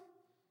from,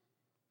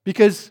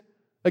 because,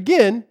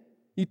 again,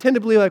 you tend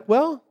to believe like,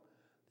 well,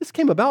 this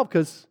came about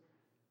because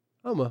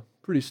I'm a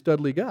pretty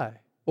studly guy,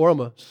 or I'm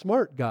a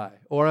smart guy,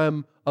 or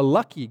I'm a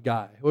lucky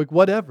guy, or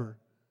whatever.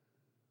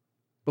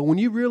 But when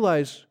you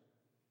realize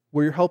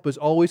where your help has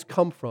always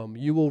come from,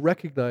 you will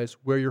recognize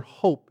where your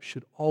hope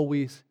should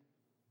always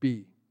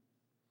be.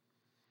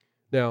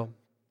 Now,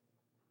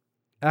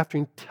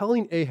 after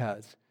telling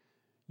Ahaz,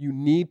 you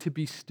need to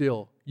be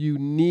still. You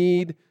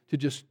need to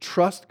just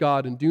trust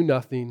God and do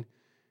nothing.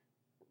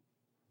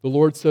 The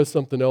Lord says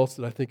something else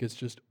that I think is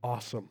just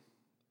awesome.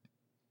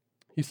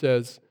 He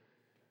says,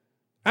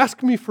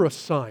 ask me for a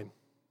sign,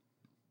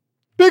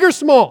 big or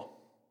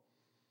small,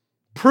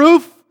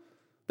 proof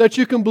that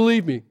you can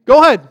believe me.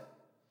 Go ahead.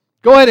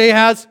 Go ahead,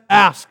 Ahaz.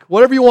 Ask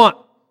whatever you want,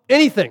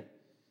 anything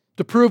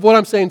to prove what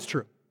I'm saying is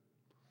true.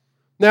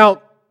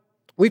 Now,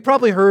 we've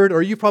probably heard,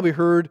 or you've probably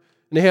heard,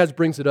 and Ahaz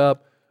brings it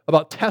up,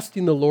 about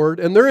testing the Lord.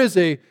 And there is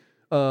a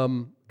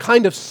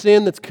kind of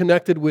sin that's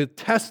connected with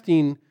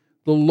testing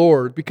the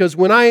Lord. Because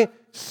when I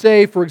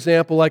say, for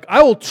example, like,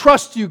 I will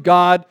trust you,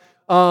 God,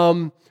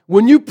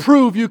 when you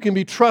prove you can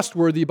be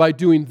trustworthy by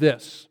doing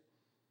this.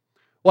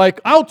 Like,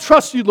 I'll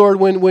trust you, Lord,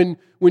 when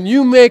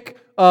you make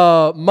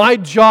my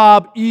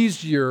job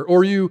easier,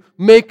 or you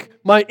make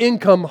my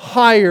income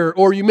higher,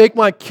 or you make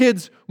my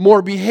kids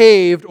more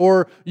behaved,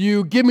 or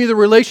you give me the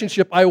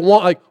relationship I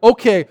want. Like,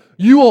 okay,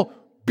 you will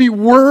be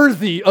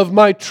worthy of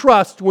my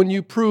trust when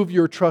you prove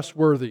you're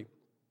trustworthy.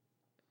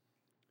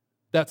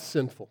 That's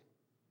sinful.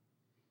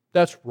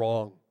 That's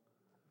wrong.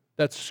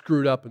 That's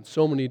screwed up in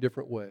so many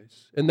different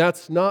ways. And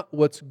that's not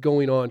what's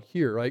going on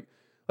here, right?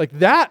 Like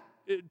that,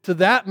 to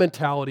that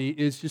mentality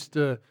is just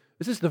a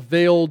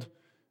veiled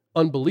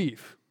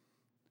unbelief.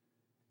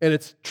 And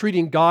it's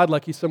treating God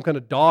like he's some kind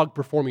of dog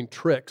performing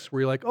tricks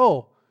where you're like,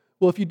 oh,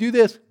 well, if you do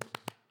this,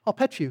 I'll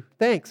pet you.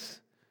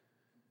 Thanks.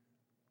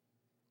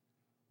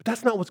 But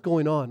that's not what's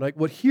going on. Like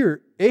what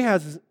here,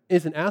 Ahaz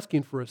isn't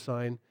asking for a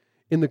sign.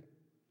 In the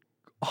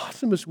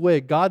awesomest way,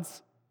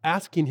 God's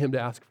asking him to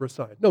ask for a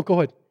sign. No, go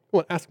ahead. Come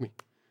on, ask me.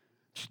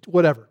 Just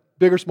whatever.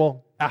 Big or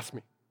small, ask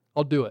me.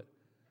 I'll do it.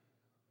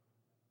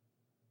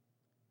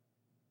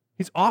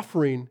 He's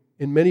offering,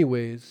 in many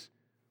ways,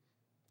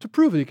 to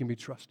prove that he can be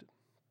trusted.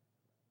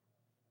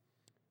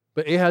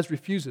 But Ahaz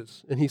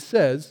refuses, and he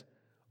says,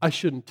 I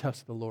shouldn't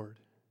test the Lord.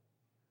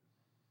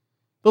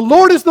 The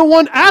Lord is the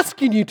one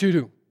asking you to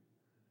do.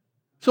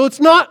 So he's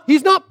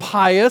not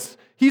pious.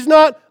 He's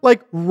not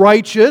like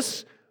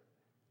righteous.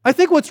 I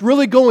think what's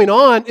really going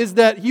on is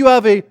that you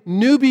have a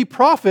newbie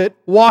prophet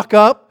walk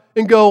up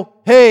and go,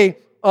 hey,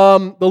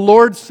 the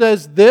Lord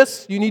says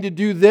this, you need to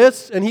do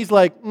this. And he's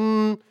like,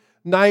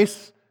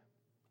 nice.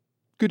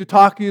 Good to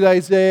talk to you,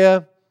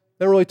 Isaiah.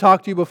 Never really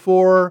talked to you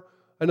before.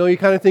 I know you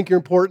kind of think you're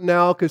important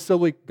now because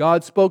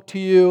God spoke to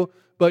you,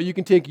 but you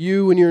can take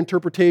you and your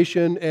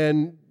interpretation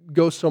and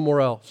go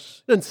somewhere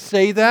else. He doesn't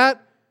say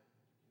that,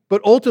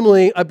 but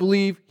ultimately, I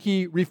believe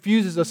he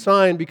refuses a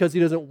sign because he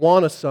doesn't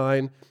want a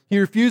sign. He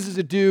refuses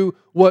to do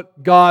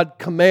what God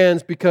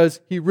commands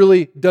because he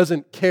really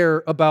doesn't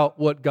care about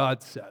what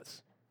God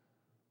says.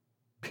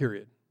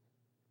 Period.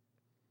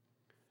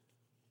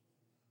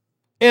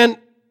 And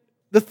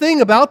the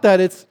thing about that,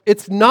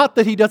 it's not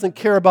that he doesn't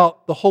care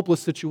about the hopeless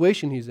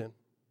situation he's in.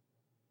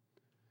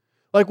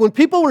 Like when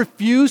people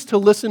refuse to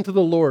listen to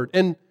the Lord,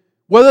 and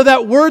whether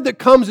that word that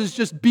comes is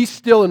just be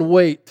still and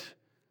wait,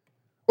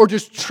 or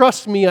just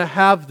trust me, I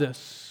have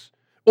this,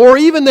 or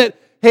even that,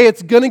 hey,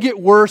 it's going to get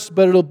worse,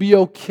 but it'll be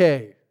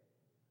okay.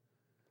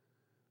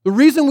 The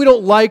reason we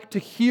don't like to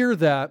hear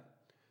that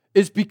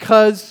is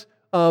because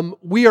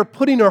we are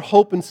putting our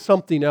hope in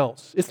something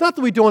else. It's not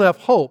that we don't have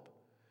hope.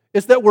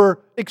 It's that we're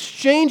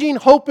exchanging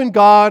hope in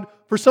God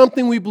for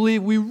something we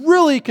believe we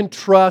really can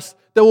trust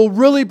that will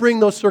really bring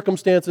those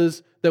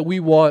circumstances that we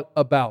want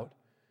about.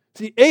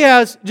 See,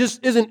 Ahaz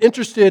just isn't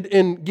interested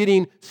in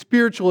getting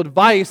spiritual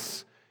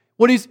advice.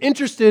 What he's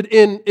interested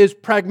in is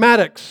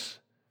pragmatics.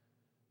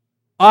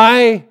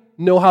 I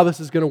know how this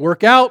is going to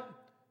work out.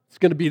 It's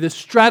going to be this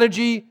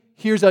strategy.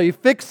 Here's how you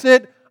fix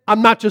it.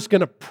 I'm not just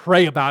going to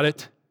pray about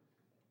it.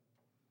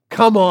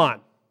 Come on.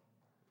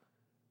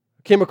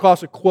 I came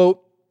across a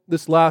quote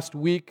this last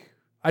week.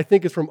 I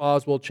think it's from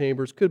Oswald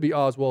Chambers. Could be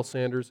Oswald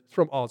Sanders. It's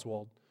from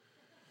Oswald.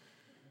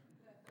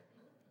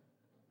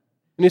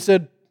 And he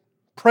said,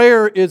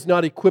 prayer is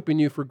not equipping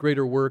you for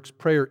greater works.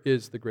 Prayer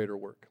is the greater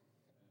work.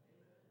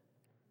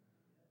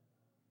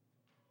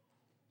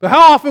 But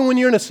how often when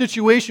you're in a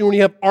situation when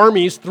you have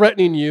armies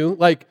threatening you,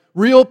 like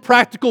real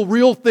practical,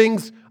 real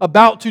things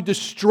about to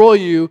destroy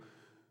you,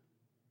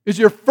 is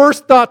your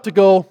first thought to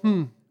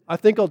go, I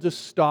think I'll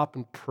just stop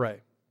and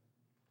pray.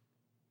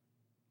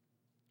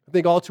 I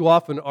think all too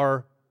often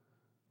our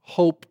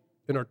hope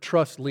and our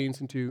trust leans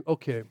into,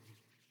 okay,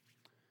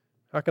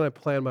 how can I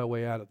plan my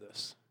way out of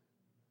this?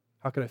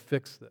 How can I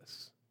fix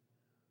this?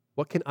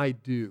 What can I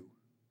do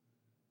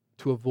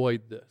to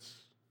avoid this?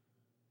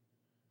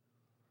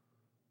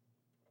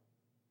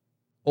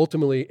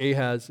 Ultimately,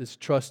 Ahaz is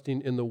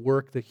trusting in the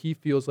work that he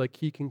feels like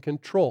he can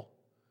control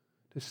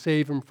to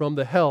save him from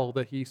the hell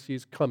that he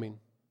sees coming.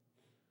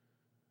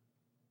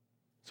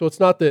 So it's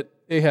not that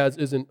Ahaz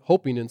isn't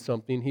hoping in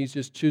something, he's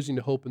just choosing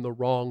to hope in the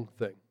wrong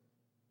thing.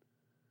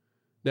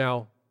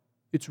 Now,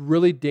 it's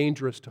really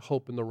dangerous to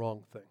hope in the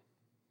wrong thing.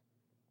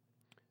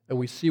 And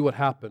we see what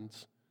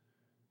happens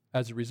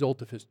as a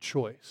result of his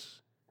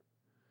choice.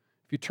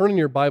 If you turn in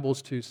your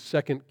Bibles to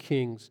 2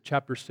 Kings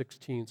chapter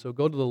 16, so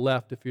go to the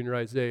left if you're in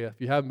Isaiah. If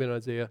you haven't been in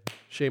Isaiah,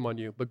 shame on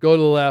you. But go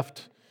to the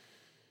left.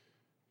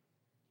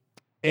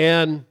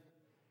 And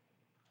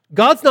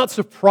God's not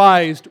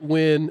surprised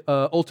when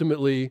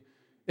ultimately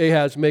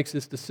Ahaz makes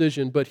this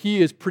decision, but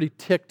he is pretty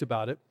ticked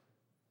about it.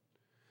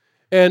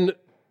 And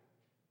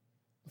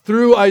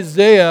through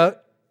Isaiah,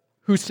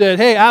 who said,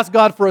 hey, ask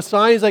God for a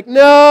sign, he's like,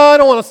 no, I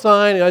don't want a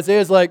sign. And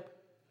Isaiah's like,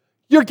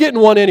 you're getting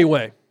one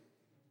anyway.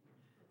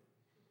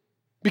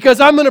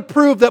 Because I'm going to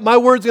prove that my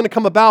word's going to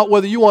come about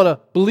whether you want to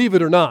believe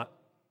it or not.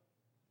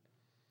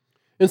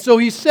 And so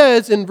he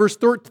says in verse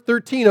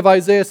 13 of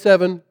Isaiah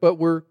 7, but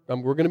we're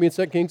going to be in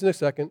 2 Kings in a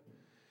second.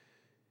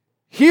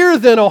 Hear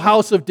then, O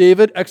house of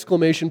David,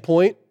 exclamation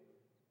point.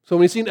 So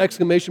when you see an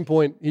exclamation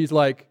point, he's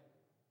like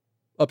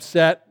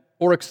upset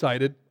or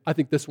excited. I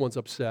think this one's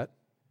upset.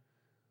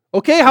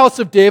 Okay, house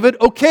of David.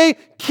 Okay,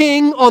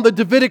 king on the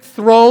Davidic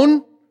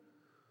throne.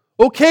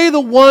 Okay, the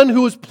one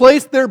who is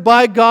placed there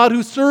by God,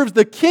 who serves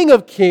the King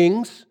of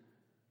Kings.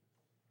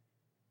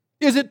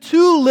 Is it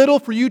too little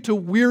for you to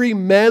weary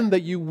men that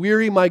you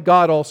weary my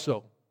God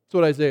also? That's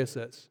what Isaiah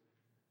says.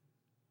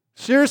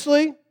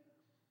 Seriously?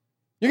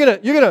 You're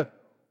gonna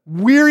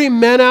weary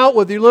men out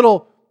with your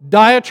little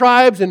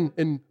diatribes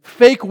and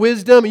fake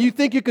wisdom, and you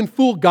think you can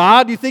fool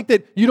God? You think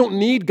that you don't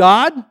need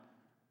God?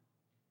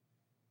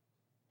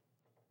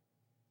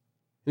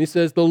 And he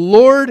says, the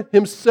Lord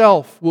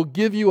himself will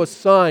give you a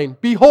sign.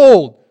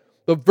 Behold,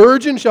 the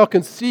virgin shall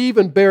conceive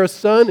and bear a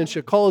son and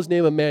shall call his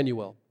name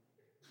Emmanuel.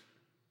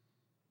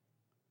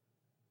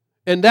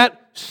 And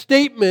that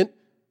statement,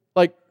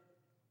 like,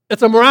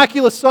 it's a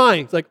miraculous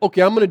sign. It's like,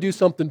 okay, I'm going to do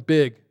something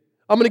big.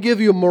 I'm going to give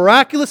you a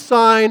miraculous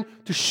sign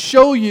to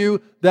show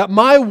you that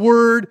my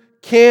word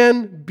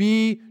can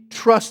be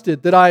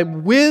trusted, that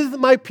I'm with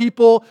my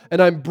people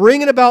and I'm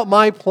bringing about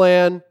my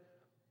plan.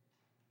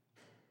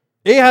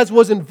 Ahaz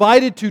was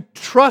invited to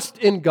trust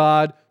in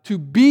God, to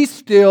be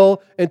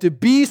still and to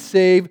be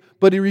saved,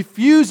 but he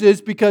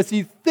refuses because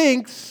he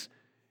thinks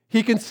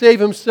he can save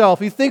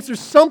himself. He thinks there's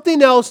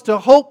something else to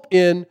hope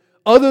in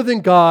other than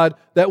God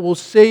that will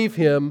save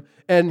him,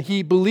 and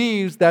he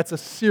believes that's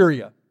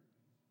Assyria.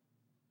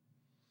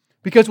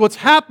 Because what's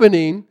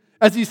happening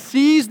as he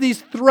sees these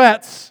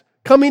threats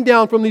coming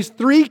down from these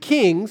three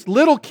kings,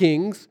 little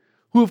kings,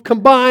 who have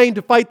combined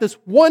to fight this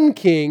one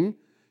king,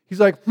 he's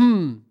like,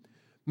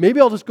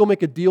 maybe I'll just go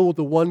make a deal with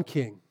the one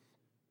king.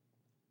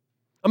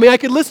 I mean, I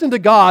could listen to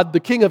God, the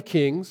King of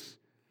Kings.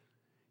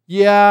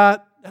 Yeah,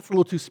 that's a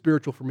little too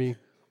spiritual for me.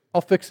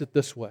 I'll fix it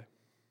this way.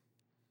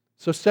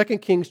 So 2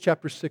 Kings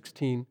chapter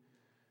 16,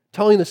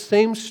 telling the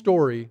same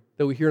story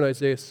that we hear in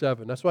Isaiah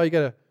 7. That's why you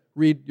got to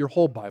read your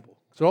whole Bible,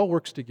 because it all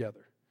works together.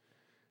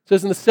 It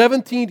says, in the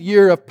 17th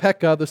year of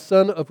Pekah, the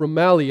son of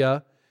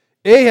Remaliah,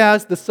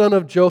 Ahaz, the son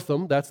of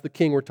Jotham, that's the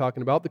king we're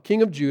talking about, the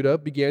king of Judah,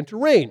 began to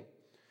reign.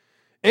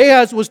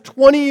 Ahaz was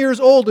 20 years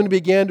old and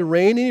began to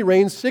reign, and he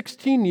reigned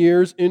 16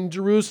 years in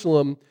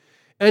Jerusalem.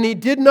 And he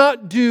did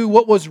not do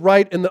what was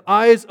right in the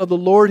eyes of the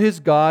Lord his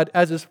God,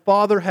 as his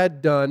father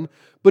had done,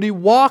 but he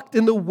walked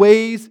in the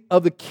ways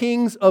of the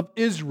kings of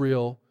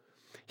Israel.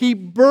 He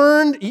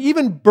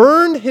even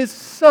burned his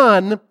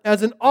son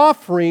as an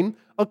offering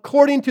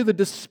according to the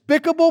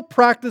despicable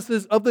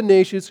practices of the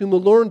nations whom the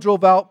Lord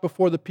drove out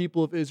before the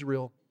people of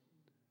Israel.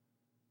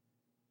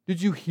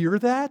 Did you hear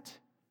that?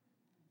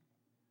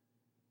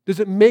 Does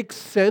it make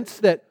sense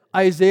that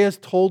Isaiah is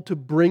told to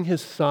bring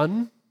his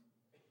son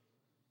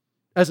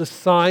as a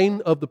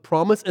sign of the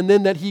promise, and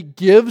then that he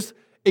gives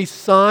a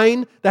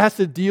sign that has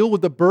to deal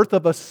with the birth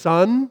of a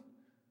son?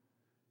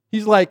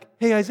 He's like,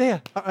 hey,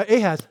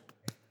 Ahaz,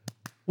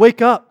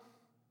 wake up.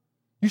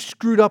 You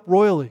screwed up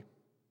royally.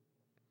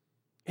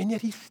 And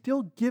yet he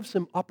still gives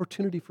him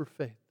opportunity for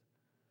faith,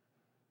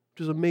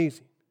 which is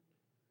amazing.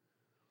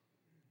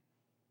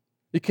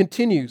 It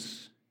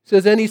continues. It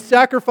says, and he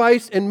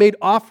sacrificed and made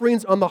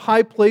offerings on the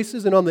high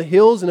places and on the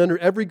hills and under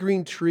every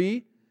green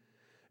tree.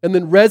 And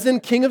then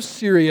Rezin, king of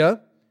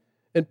Syria,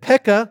 and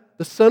Pekah,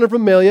 the son of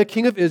Remaliah,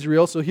 king of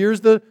Israel. So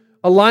here's the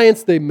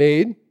alliance they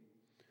made.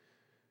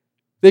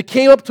 They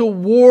came up to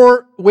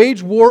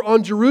wage war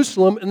on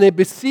Jerusalem, and they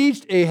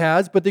besieged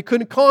Ahaz, but they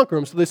couldn't conquer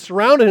him. So they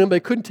surrounded him, but they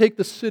couldn't take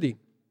the city.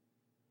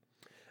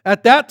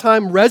 At that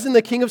time, Rezin,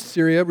 the king of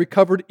Syria,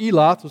 recovered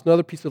Elath, was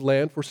another piece of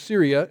land for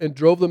Syria, and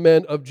drove the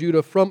men of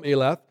Judah from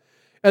Elath.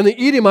 And the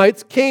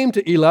Edomites came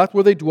to Elath,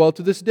 where they dwell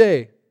to this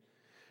day.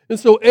 And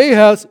so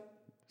Ahaz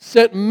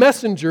sent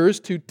messengers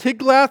to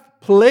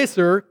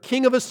Tiglath-Pileser,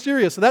 king of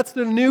Assyria. So that's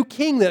the new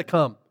king that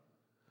come.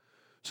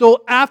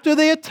 So after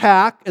they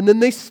attack, and then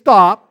they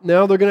stop,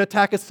 now they're going to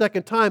attack a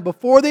second time.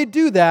 Before they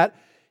do that,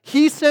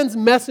 he sends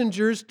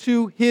messengers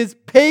to his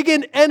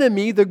pagan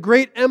enemy, the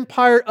great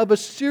empire of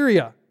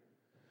Assyria.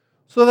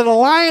 So that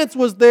alliance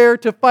was there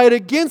to fight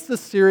against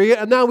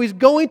Assyria, and now he's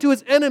going to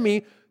his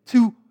enemy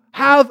to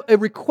have a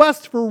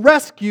request for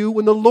rescue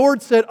when the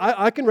Lord said,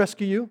 I can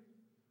rescue you.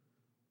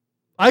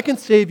 I can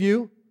save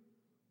you.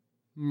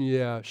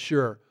 Yeah,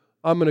 sure.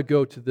 I'm going to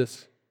go to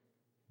this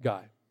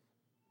guy.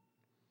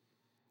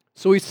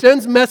 So he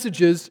sends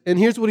messages, and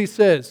here's what he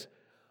says.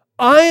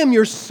 I am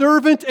your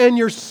servant and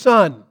your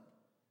son.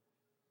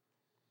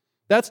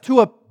 That's to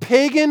a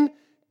pagan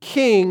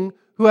king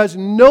who has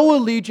no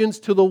allegiance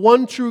to the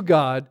one true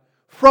God,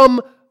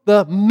 from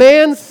the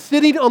man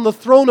sitting on the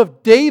throne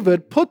of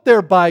David, put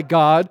there by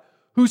God,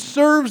 who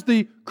serves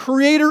the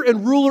creator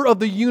and ruler of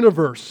the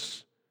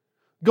universe.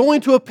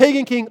 Going to a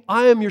pagan king,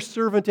 I am your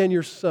servant and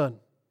your son.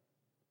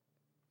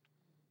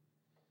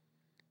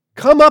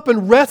 Come up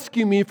and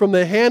rescue me from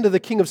the hand of the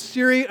king of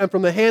Syria and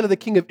from the hand of the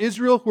king of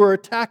Israel who are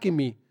attacking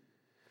me.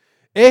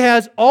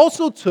 Ahaz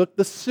also took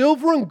the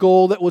silver and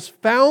gold that was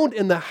found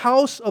in the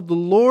house of the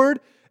Lord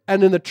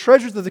and in the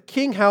treasures of the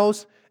king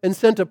house, and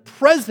sent a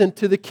present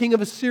to the king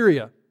of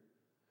Assyria.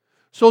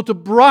 So to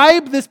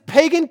bribe this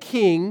pagan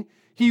king,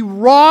 he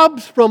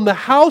robs from the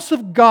house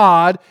of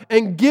God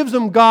and gives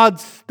him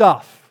God's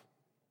stuff.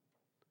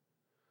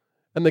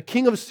 And the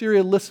king of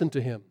Assyria listened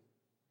to him.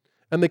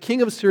 And the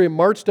king of Assyria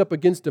marched up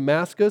against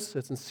Damascus,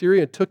 that's in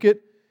Syria, and took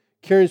it,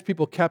 carrying his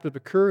people captive to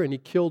Kir, and he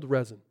killed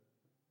Rezin.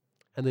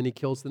 And then he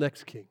kills the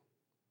next king.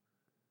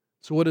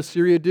 So what does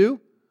Syria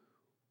do?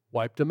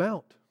 Wiped him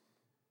out.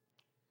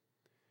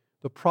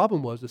 The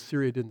problem was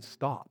Assyria didn't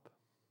stop.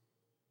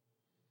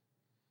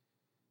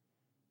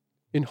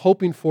 In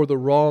hoping for the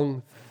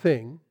wrong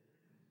thing,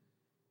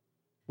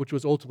 which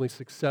was ultimately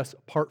success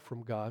apart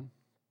from God,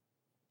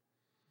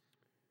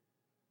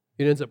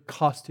 it ends up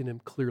costing him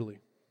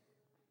clearly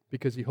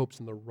because he hopes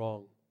in the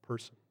wrong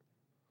person.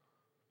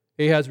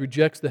 Ahaz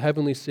rejects the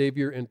heavenly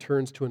Savior and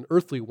turns to an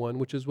earthly one,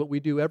 which is what we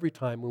do every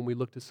time when we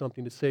look to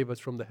something to save us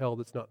from the hell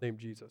that's not named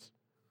Jesus.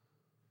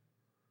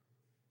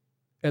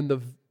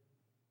 And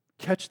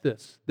catch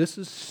this. This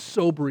is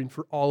sobering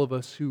for all of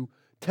us who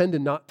tend to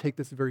not take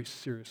this very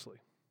seriously.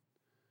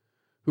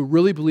 Who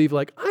really believe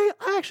like, I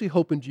actually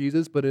hope in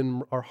Jesus, but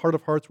in our heart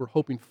of hearts, we're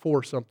hoping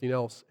for something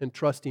else and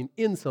trusting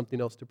in something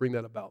else to bring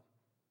that about.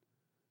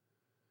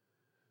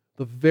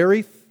 The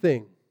very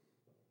thing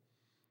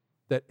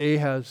that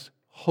Ahaz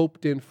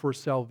hoped in for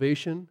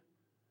salvation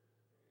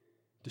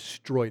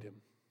destroyed him.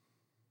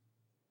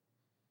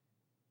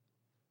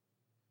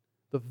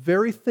 The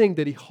very thing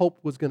that he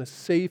hoped was going to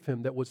save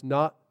him that was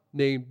not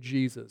named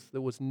Jesus,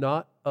 that was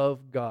not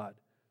of God,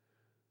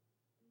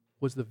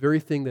 was the very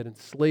thing that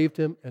enslaved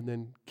him and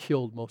then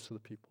killed most of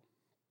the people.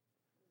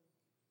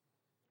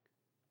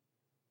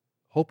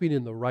 Hoping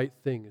in the right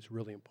thing is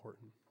really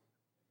important.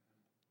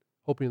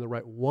 Hoping in the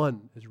right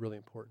one is really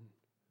important.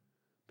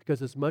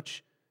 Because as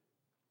much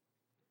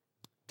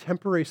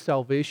temporary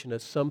salvation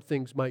as some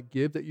things might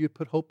give that you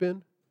put hope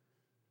in,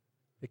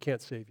 it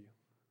can't save you.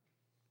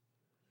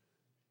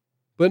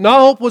 But not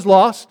hope was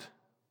lost.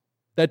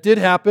 That did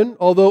happen.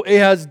 Although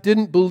Ahaz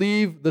didn't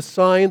believe the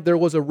sign, there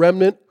was a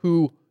remnant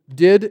who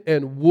did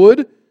and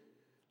would.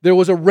 There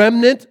was a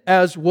remnant,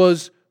 as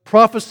was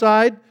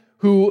prophesied,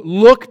 who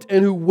looked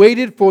and who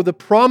waited for the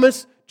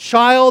promised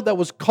child that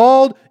was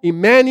called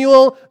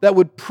Emmanuel, that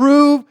would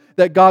prove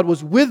that God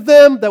was with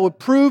them, that would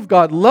prove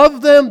God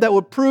loved them, that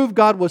would prove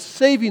God was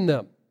saving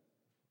them.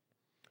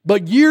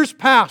 But years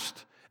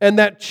passed, and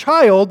that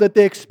child that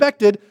they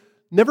expected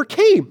never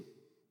came.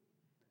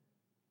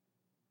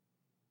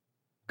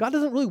 God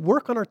doesn't really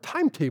work on our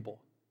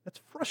timetable. That's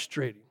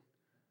frustrating.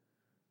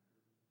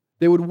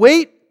 They would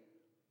wait,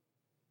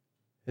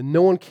 and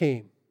no one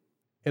came.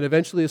 And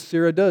eventually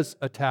Assyria does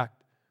attack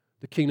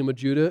the kingdom of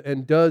Judah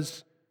and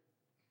does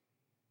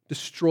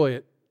destroy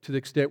it to the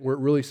extent where it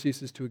really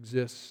ceases to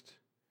exist.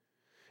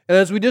 And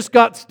as we just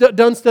got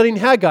done studying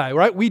Haggai,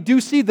 right, we do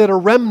see that a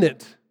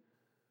remnant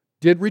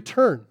did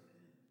return,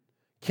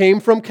 came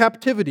from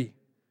captivity.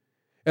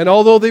 And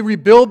although they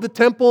rebuild the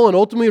temple and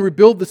ultimately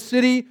rebuild the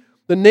city,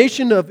 the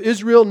nation of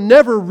Israel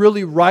never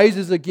really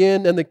rises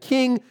again, and the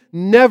king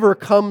never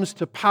comes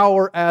to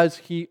power as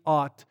he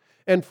ought.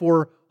 And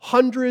for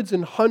hundreds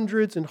and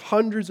hundreds and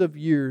hundreds of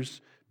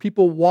years,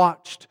 people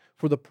watched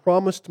for the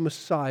promised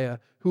Messiah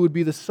who would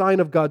be the sign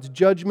of God's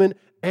judgment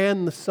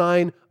and the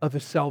sign of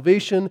His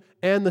salvation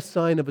and the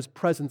sign of His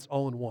presence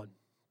all in one.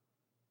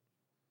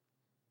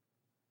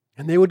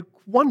 And they would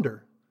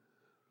wonder,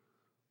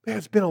 man,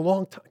 it's been a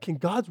long time. Can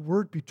God's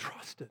word be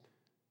trusted?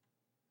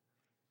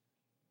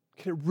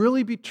 Can it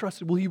really be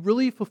trusted? Will He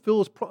really fulfill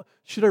His promise?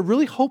 Should I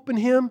really hope in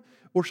Him,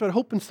 or should I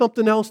hope in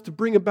something else to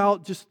bring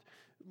about just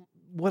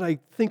what I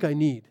think I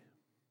need?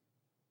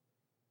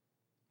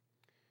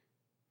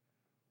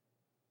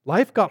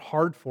 Life got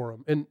hard for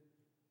him, and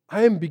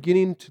I am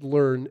beginning to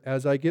learn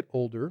as I get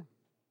older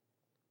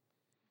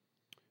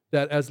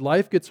that as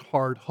life gets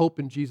hard, hope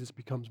in Jesus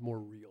becomes more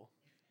real.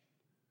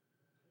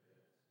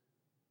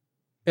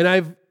 And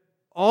I've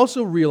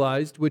also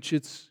realized, which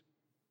it's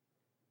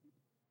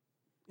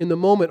in the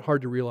moment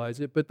hard to realize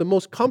it, but the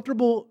most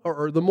comfortable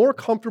or the more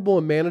comfortable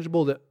and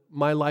manageable that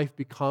my life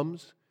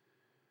becomes,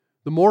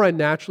 the more I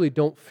naturally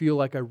don't feel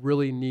like I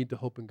really need to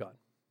hope in God.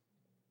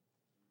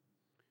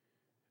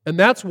 And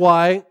that's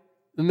why,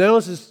 and now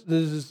this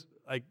is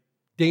like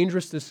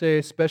dangerous to say,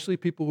 especially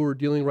people who are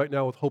dealing right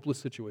now with hopeless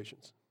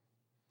situations.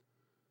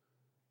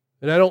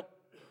 And I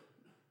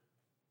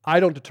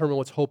don't determine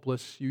what's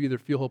hopeless. You either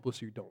feel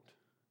hopeless or you don't.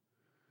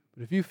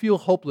 But if you feel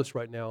hopeless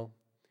right now,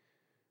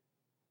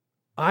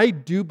 I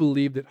do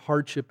believe that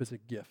hardship is a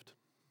gift.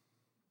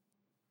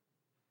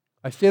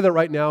 I say that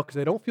right now because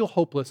I don't feel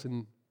hopeless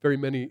in very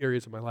many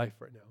areas of my life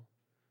right now.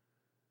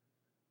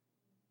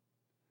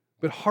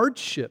 But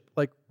hardship,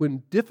 like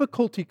when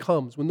difficulty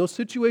comes, when those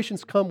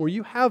situations come where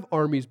you have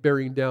armies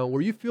bearing down,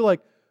 where you feel like,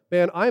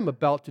 man, I'm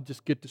about to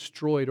just get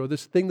destroyed, or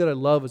this thing that I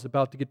love is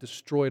about to get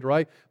destroyed,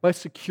 or my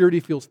security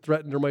feels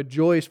threatened, or my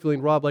joy is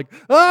feeling robbed, like,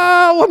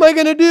 what am I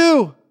going to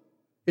do?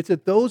 It's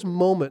at those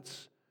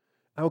moments,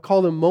 I would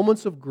call them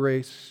moments of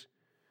grace,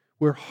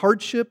 where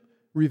hardship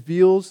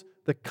reveals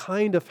the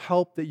kind of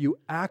help that you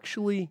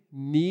actually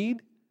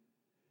need,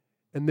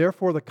 and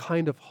therefore the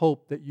kind of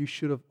hope that you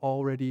should have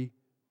already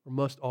or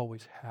must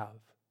always have.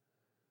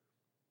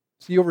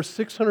 See, over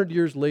 600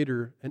 years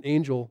later, an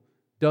angel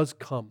does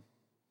come,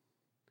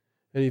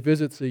 and he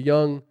visits a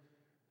young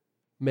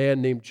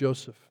man named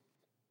Joseph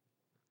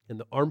in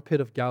the armpit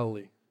of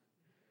Galilee,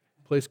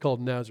 a place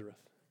called Nazareth.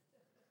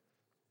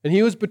 And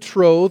he was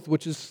betrothed,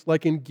 which is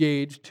like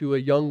engaged, to a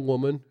young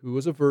woman who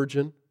was a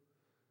virgin.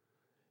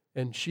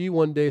 And she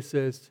one day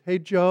says, "Hey,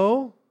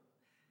 Joe,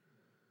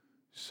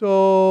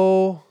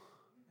 so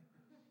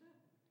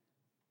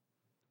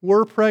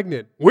we're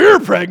pregnant." We're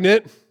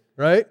pregnant,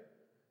 right?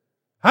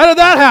 How did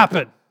that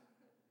happen?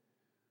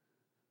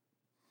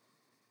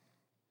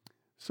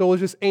 So it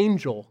was this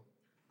angel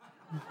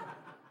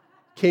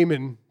came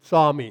and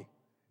saw me.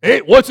 Hey,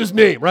 what's his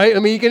name, right? I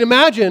mean, you can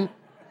imagine,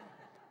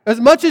 as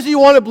much as you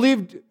want to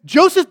believe,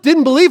 Joseph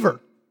didn't believe her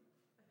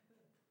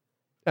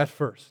at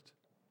first.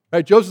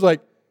 Right? Joseph's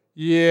like,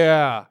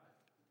 yeah,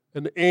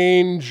 an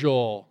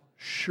angel,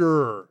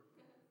 sure.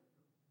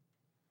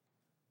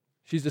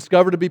 She's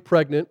discovered to be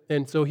pregnant,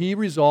 and so he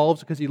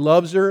resolves, because he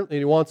loves her and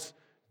he wants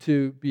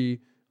to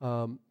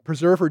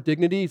preserve her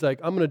dignity, he's like,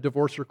 I'm going to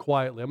divorce her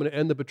quietly. I'm going to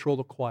end the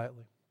betrothal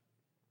quietly.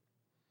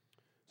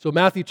 So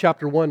Matthew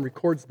chapter 1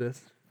 records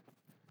this.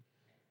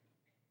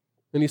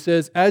 And he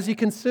says, as he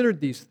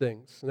considered these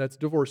things, and that's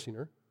divorcing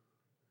her,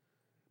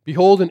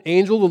 behold, an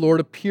angel of the Lord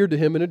appeared to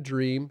him in a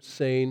dream,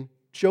 saying,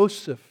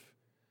 Joseph,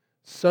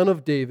 son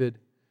of David,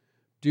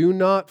 do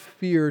not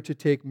fear to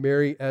take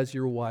Mary as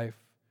your wife,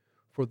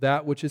 for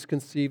that which is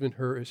conceived in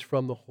her is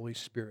from the Holy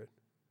Spirit.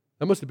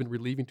 That must have been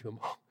relieving to him.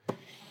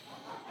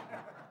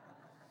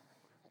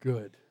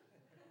 Good.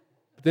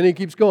 But then he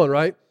keeps going,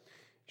 right?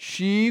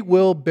 She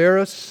will bear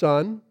a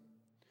son,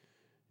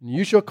 and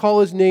you shall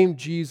call his name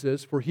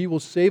Jesus, for he will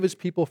save his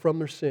people from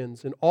their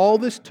sins. And all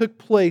this took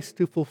place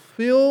to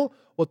fulfill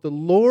what the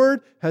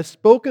Lord has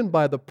spoken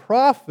by the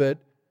prophet,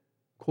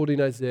 quoting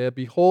Isaiah,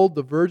 behold,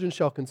 the virgin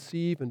shall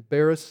conceive and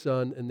bear a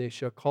son, and they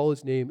shall call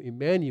his name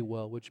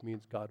Emmanuel, which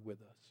means God with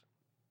us.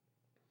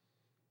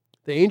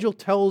 The angel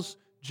tells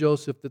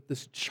Joseph that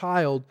this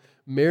child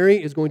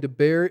Mary is going to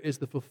bear is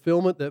the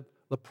fulfillment that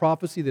the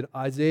prophecy that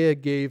Isaiah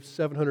gave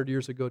 700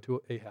 years ago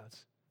to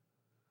Ahaz.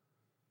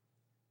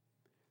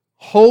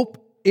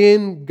 Hope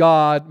in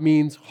God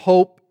means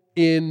hope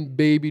in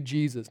baby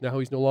Jesus. Now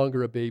he's no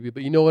longer a baby,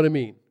 but you know what I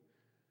mean.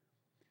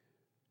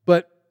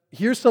 But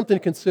here's something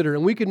to consider,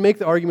 and we can make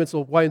the arguments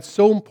of why it's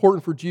so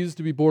important for Jesus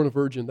to be born a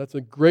virgin. That's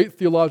a great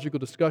theological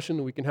discussion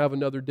that we can have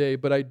another day,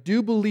 but I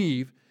do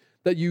believe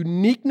that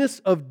uniqueness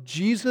of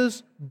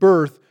Jesus'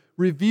 birth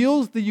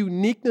reveals the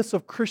uniqueness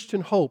of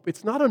Christian hope.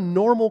 It's not a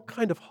normal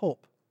kind of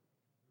hope.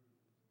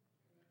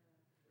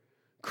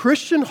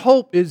 Christian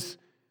hope is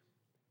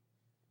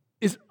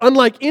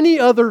unlike any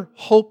other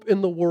hope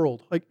in the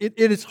world. Like it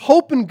is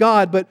hope in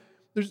God, but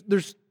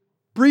there's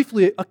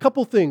briefly a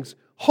couple things.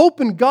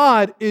 Hope in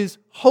God is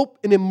hope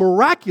in a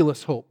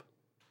miraculous hope.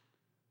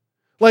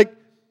 Like,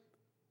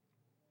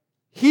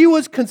 he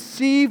was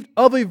conceived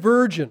of a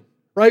virgin,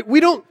 right? We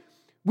don't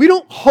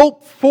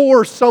hope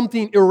for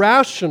something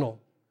irrational.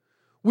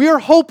 We are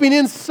hoping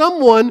in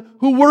someone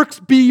who works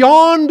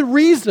beyond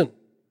reason.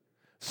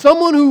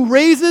 Someone who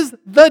raises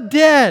the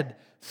dead.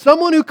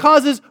 Someone who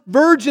causes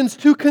virgins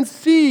to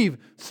conceive.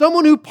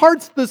 Someone who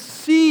parts the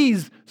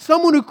seas.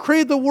 Someone who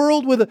created the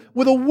world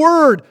with a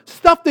word.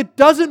 Stuff that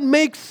doesn't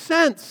make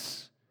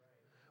sense.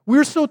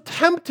 We're so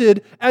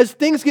tempted as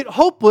things get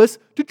hopeless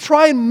to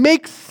try and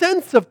make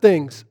sense of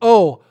things.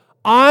 Oh,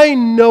 I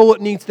know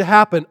what needs to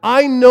happen.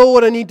 I know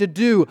what I need to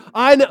do.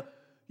 I know.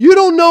 You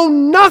don't know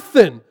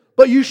nothing,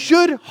 but you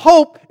should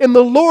hope in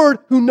the Lord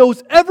who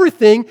knows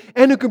everything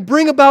and who can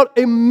bring about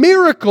a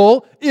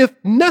miracle if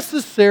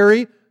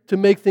necessary to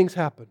make things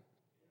happen.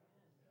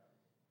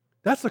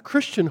 That's the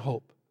Christian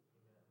hope.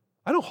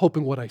 I don't hope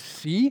in what I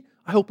see.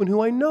 I hope in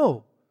who I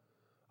know.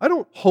 I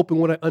don't hope in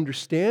what I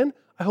understand.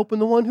 I hope in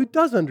the one who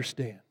does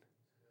understand.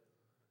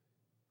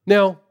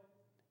 Now,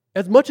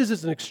 as much as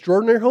it's an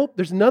extraordinary hope,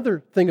 there's another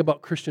thing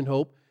about Christian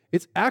hope.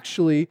 It's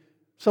actually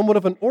somewhat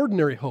of an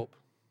ordinary hope.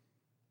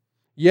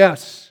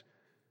 Yes,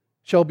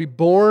 shall be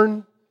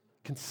born,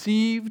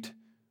 conceived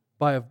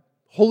by a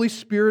Holy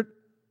Spirit,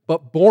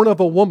 but born of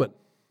a woman.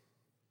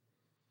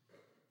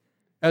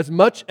 As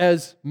much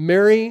as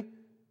Mary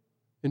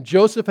and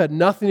Joseph had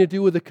nothing to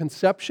do with the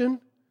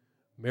conception,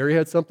 Mary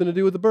had something to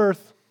do with the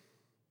birth.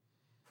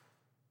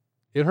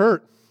 It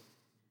hurt.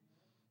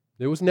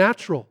 It was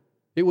natural.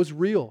 It was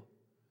real.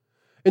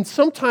 And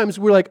sometimes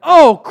we're like,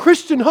 oh,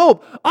 Christian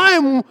hope.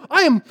 I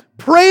am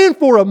praying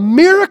for a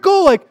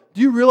miracle. Like,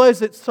 do you realize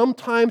that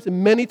sometimes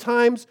and many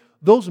times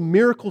those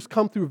miracles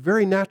come through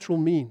very natural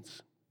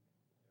means?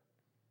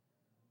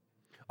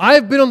 I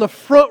have been on the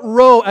front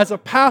row as a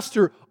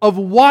pastor of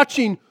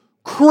watching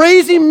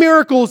crazy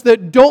miracles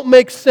that don't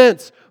make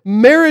sense.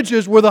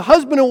 Marriages where the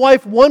husband and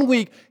wife one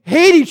week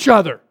hate each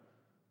other.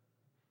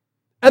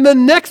 And the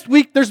next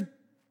week there's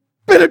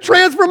been a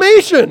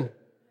transformation.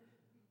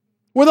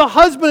 Where the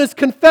husband is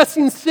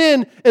confessing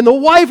sin and the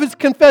wife is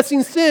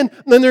confessing sin,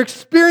 and then they're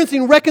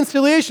experiencing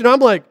reconciliation. I'm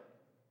like,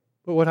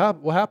 but what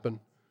happened?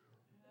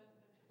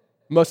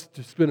 Must have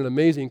just been an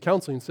amazing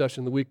counseling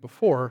session the week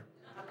before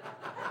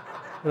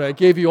when I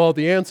gave you all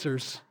the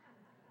answers.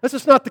 That's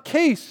just not the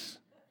case.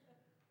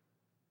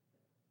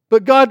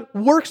 But God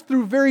works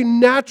through very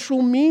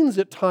natural means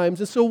at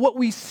times, and so what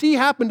we see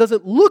happen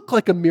doesn't look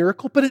like a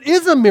miracle, but it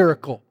is a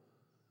miracle.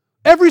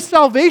 Every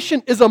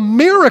salvation is a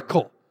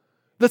miracle.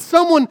 That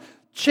someone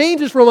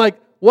changes from like,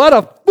 what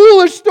a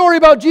foolish story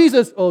about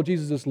Jesus. Oh,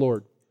 Jesus is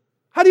Lord.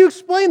 How do you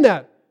explain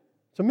that?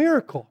 It's a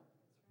miracle.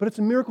 But it's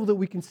a miracle that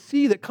we can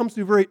see that comes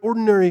through very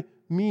ordinary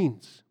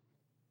means.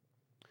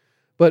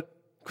 But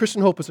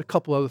Christian hope is a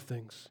couple other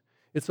things.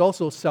 It's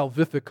also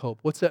salvific hope.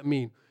 What's that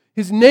mean?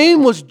 His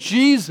name was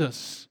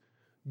Jesus.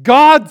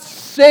 God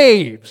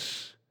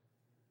saves.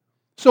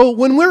 So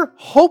when we're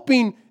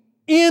hoping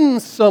in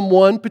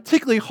someone,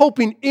 particularly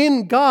hoping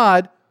in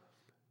God,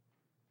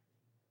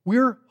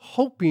 we're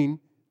hoping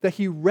that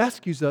He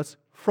rescues us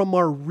from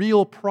our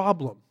real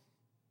problem.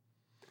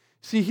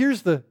 See,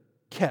 here's the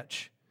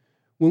catch.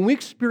 When we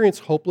experience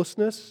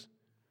hopelessness,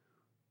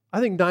 I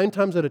think 9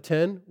 times out of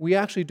 10, we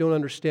actually don't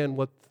understand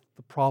what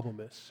the problem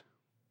is.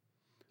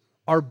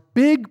 Our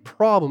big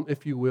problem,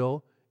 if you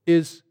will,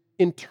 is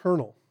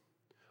internal.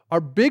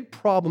 Our big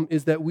problem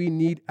is that we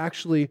need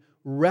actually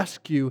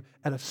rescue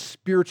at a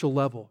spiritual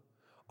level.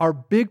 Our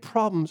big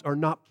problems are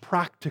not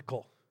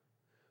practical.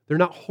 They're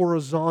not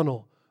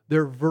horizontal.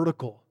 They're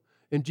vertical.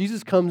 And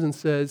Jesus comes and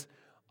says,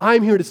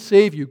 I'm here to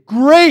save you.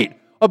 Great!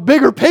 A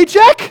bigger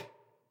paycheck?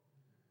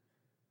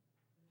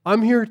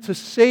 I'm here to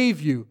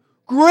save you.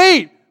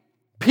 Great!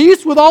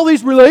 Peace with all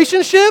these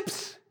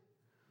relationships?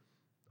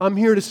 I'm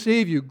here to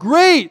save you.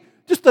 Great!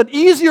 Just an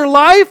easier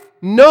life?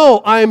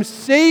 No, I'm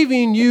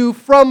saving you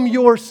from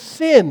your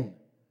sin.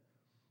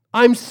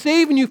 I'm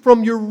saving you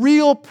from your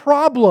real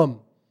problem.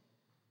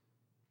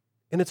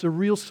 And it's a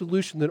real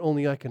solution that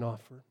only I can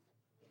offer.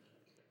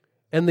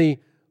 And the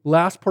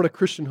last part of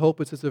Christian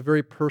hope is it's a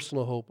very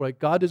personal hope, right?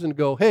 God doesn't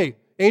go, hey,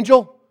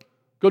 angel,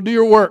 go do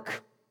your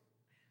work.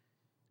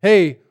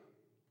 Hey,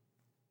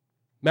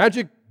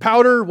 magic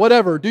powder,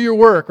 whatever, do your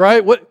work,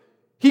 right?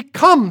 He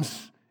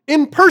comes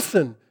in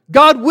person.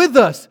 God with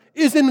us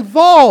is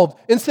involved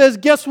and says,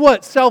 guess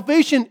what?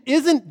 Salvation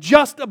isn't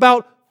just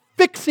about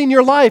fixing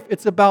your life.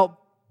 It's about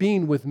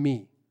being with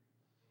me.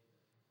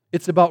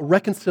 It's about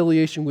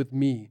reconciliation with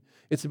me.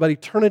 It's about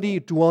eternity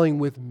dwelling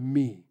with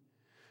me.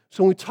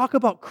 So when we talk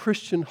about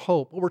Christian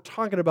hope, what we're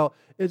talking about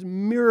is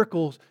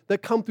miracles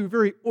that come through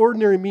very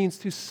ordinary means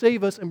to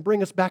save us and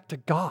bring us back to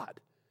God.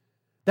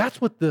 That's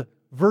what the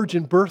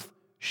virgin birth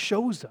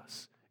shows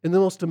us in the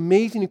most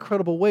amazing,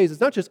 incredible ways.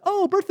 It's not just,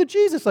 oh, birth of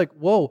Jesus. Like,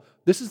 whoa,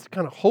 this is the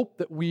kind of hope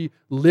that we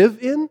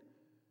live in.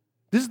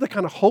 This is the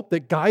kind of hope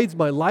that guides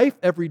my life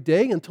every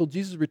day until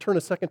Jesus returns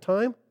a second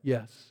time.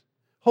 Yes,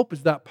 hope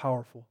is that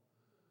powerful.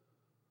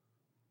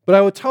 But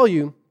I would tell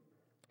you,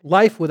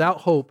 life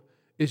without hope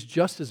is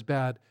just as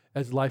bad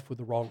as life with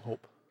the wrong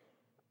hope.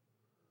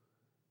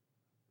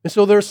 And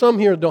so there are some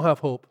here that don't have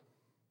hope,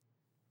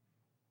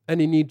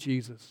 and you need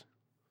Jesus.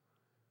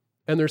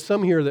 And there's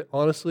some here that,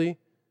 honestly,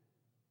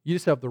 you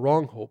just have the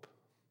wrong hope,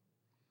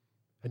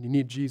 and you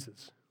need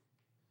Jesus.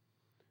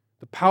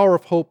 The power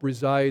of hope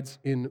resides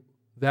in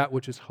that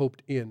which is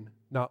hoped in,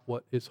 not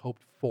what is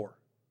hoped for.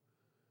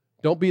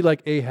 Don't be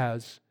like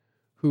Ahaz,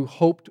 who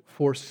hoped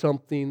for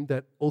something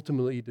that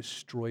ultimately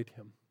destroyed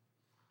him.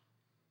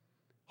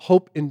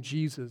 Hope in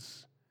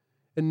Jesus,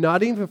 and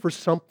not even for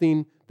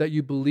something that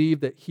you believe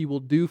that He will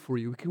do for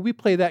you. Can we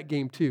play that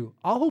game too?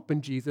 I'll hope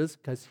in Jesus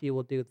because He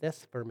will do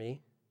this for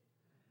me.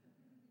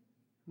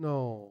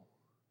 No.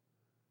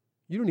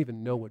 You don't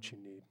even know what you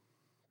need.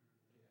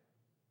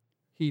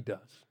 He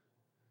does.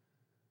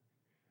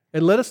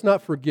 And let us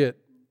not forget,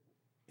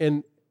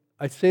 and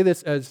I say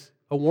this as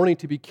a warning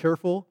to be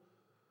careful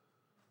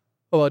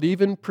about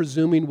even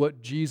presuming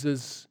what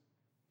Jesus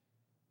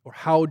or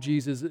how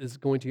Jesus is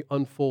going to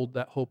unfold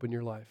that hope in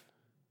your life.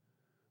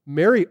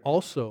 Mary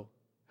also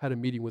had a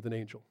meeting with an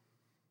angel.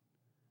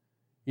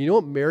 You know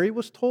what Mary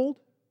was told?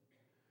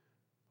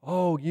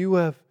 Oh, you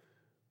have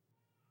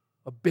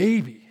a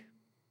baby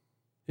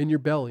in your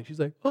belly. She's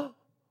like, oh,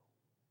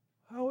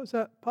 how is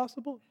that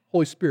possible?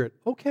 Holy Spirit,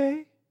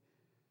 okay.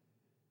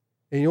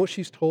 And you know what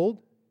she's told?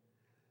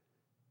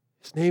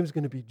 His name's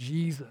going to be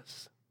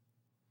Jesus.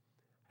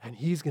 And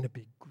he's going to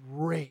be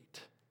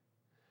great.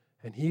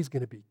 And he's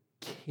going to be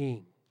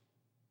king.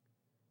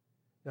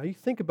 Now you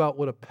think about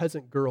what a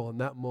peasant girl in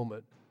that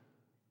moment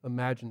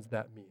imagines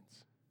that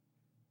means.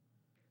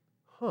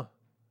 Huh,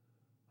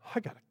 I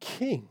got a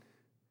king.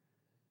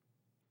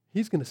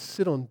 He's going to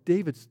sit on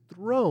David's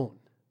throne.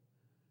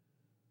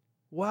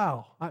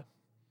 Wow, I'll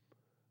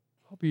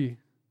be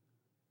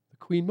the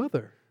queen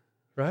mother,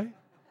 right?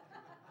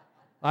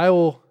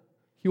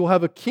 He will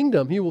have a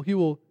kingdom. He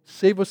will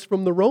save us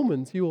from the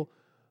Romans.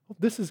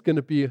 This is going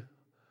to be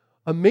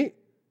amazing.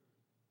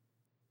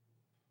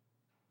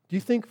 Do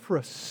you think for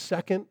a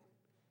second,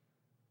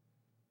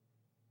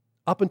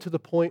 up until the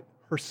point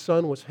her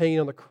son was hanging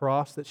on the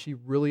cross, that she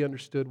really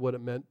understood what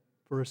it meant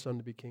for her son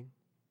to be king?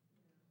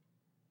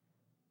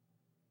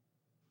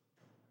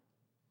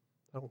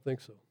 I don't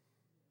think so.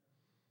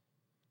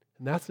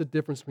 And that's the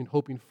difference between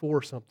hoping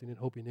for something and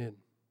hoping in.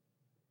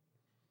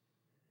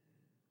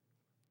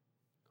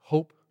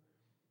 Hope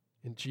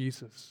in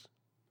Jesus.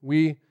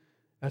 We,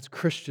 as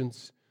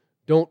Christians,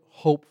 don't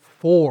hope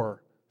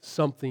for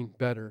something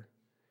better.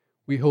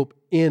 We hope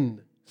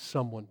in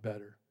someone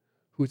better,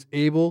 who's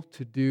able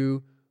to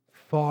do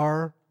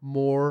far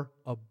more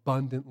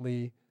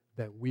abundantly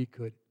than we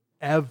could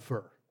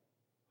ever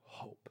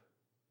hope.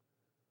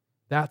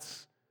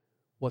 That's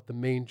what the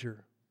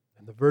manger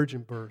and the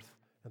virgin birth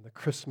and the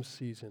Christmas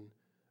season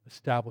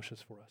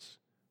establishes for us.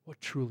 What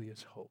truly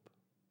is hope?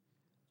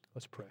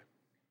 Let's pray.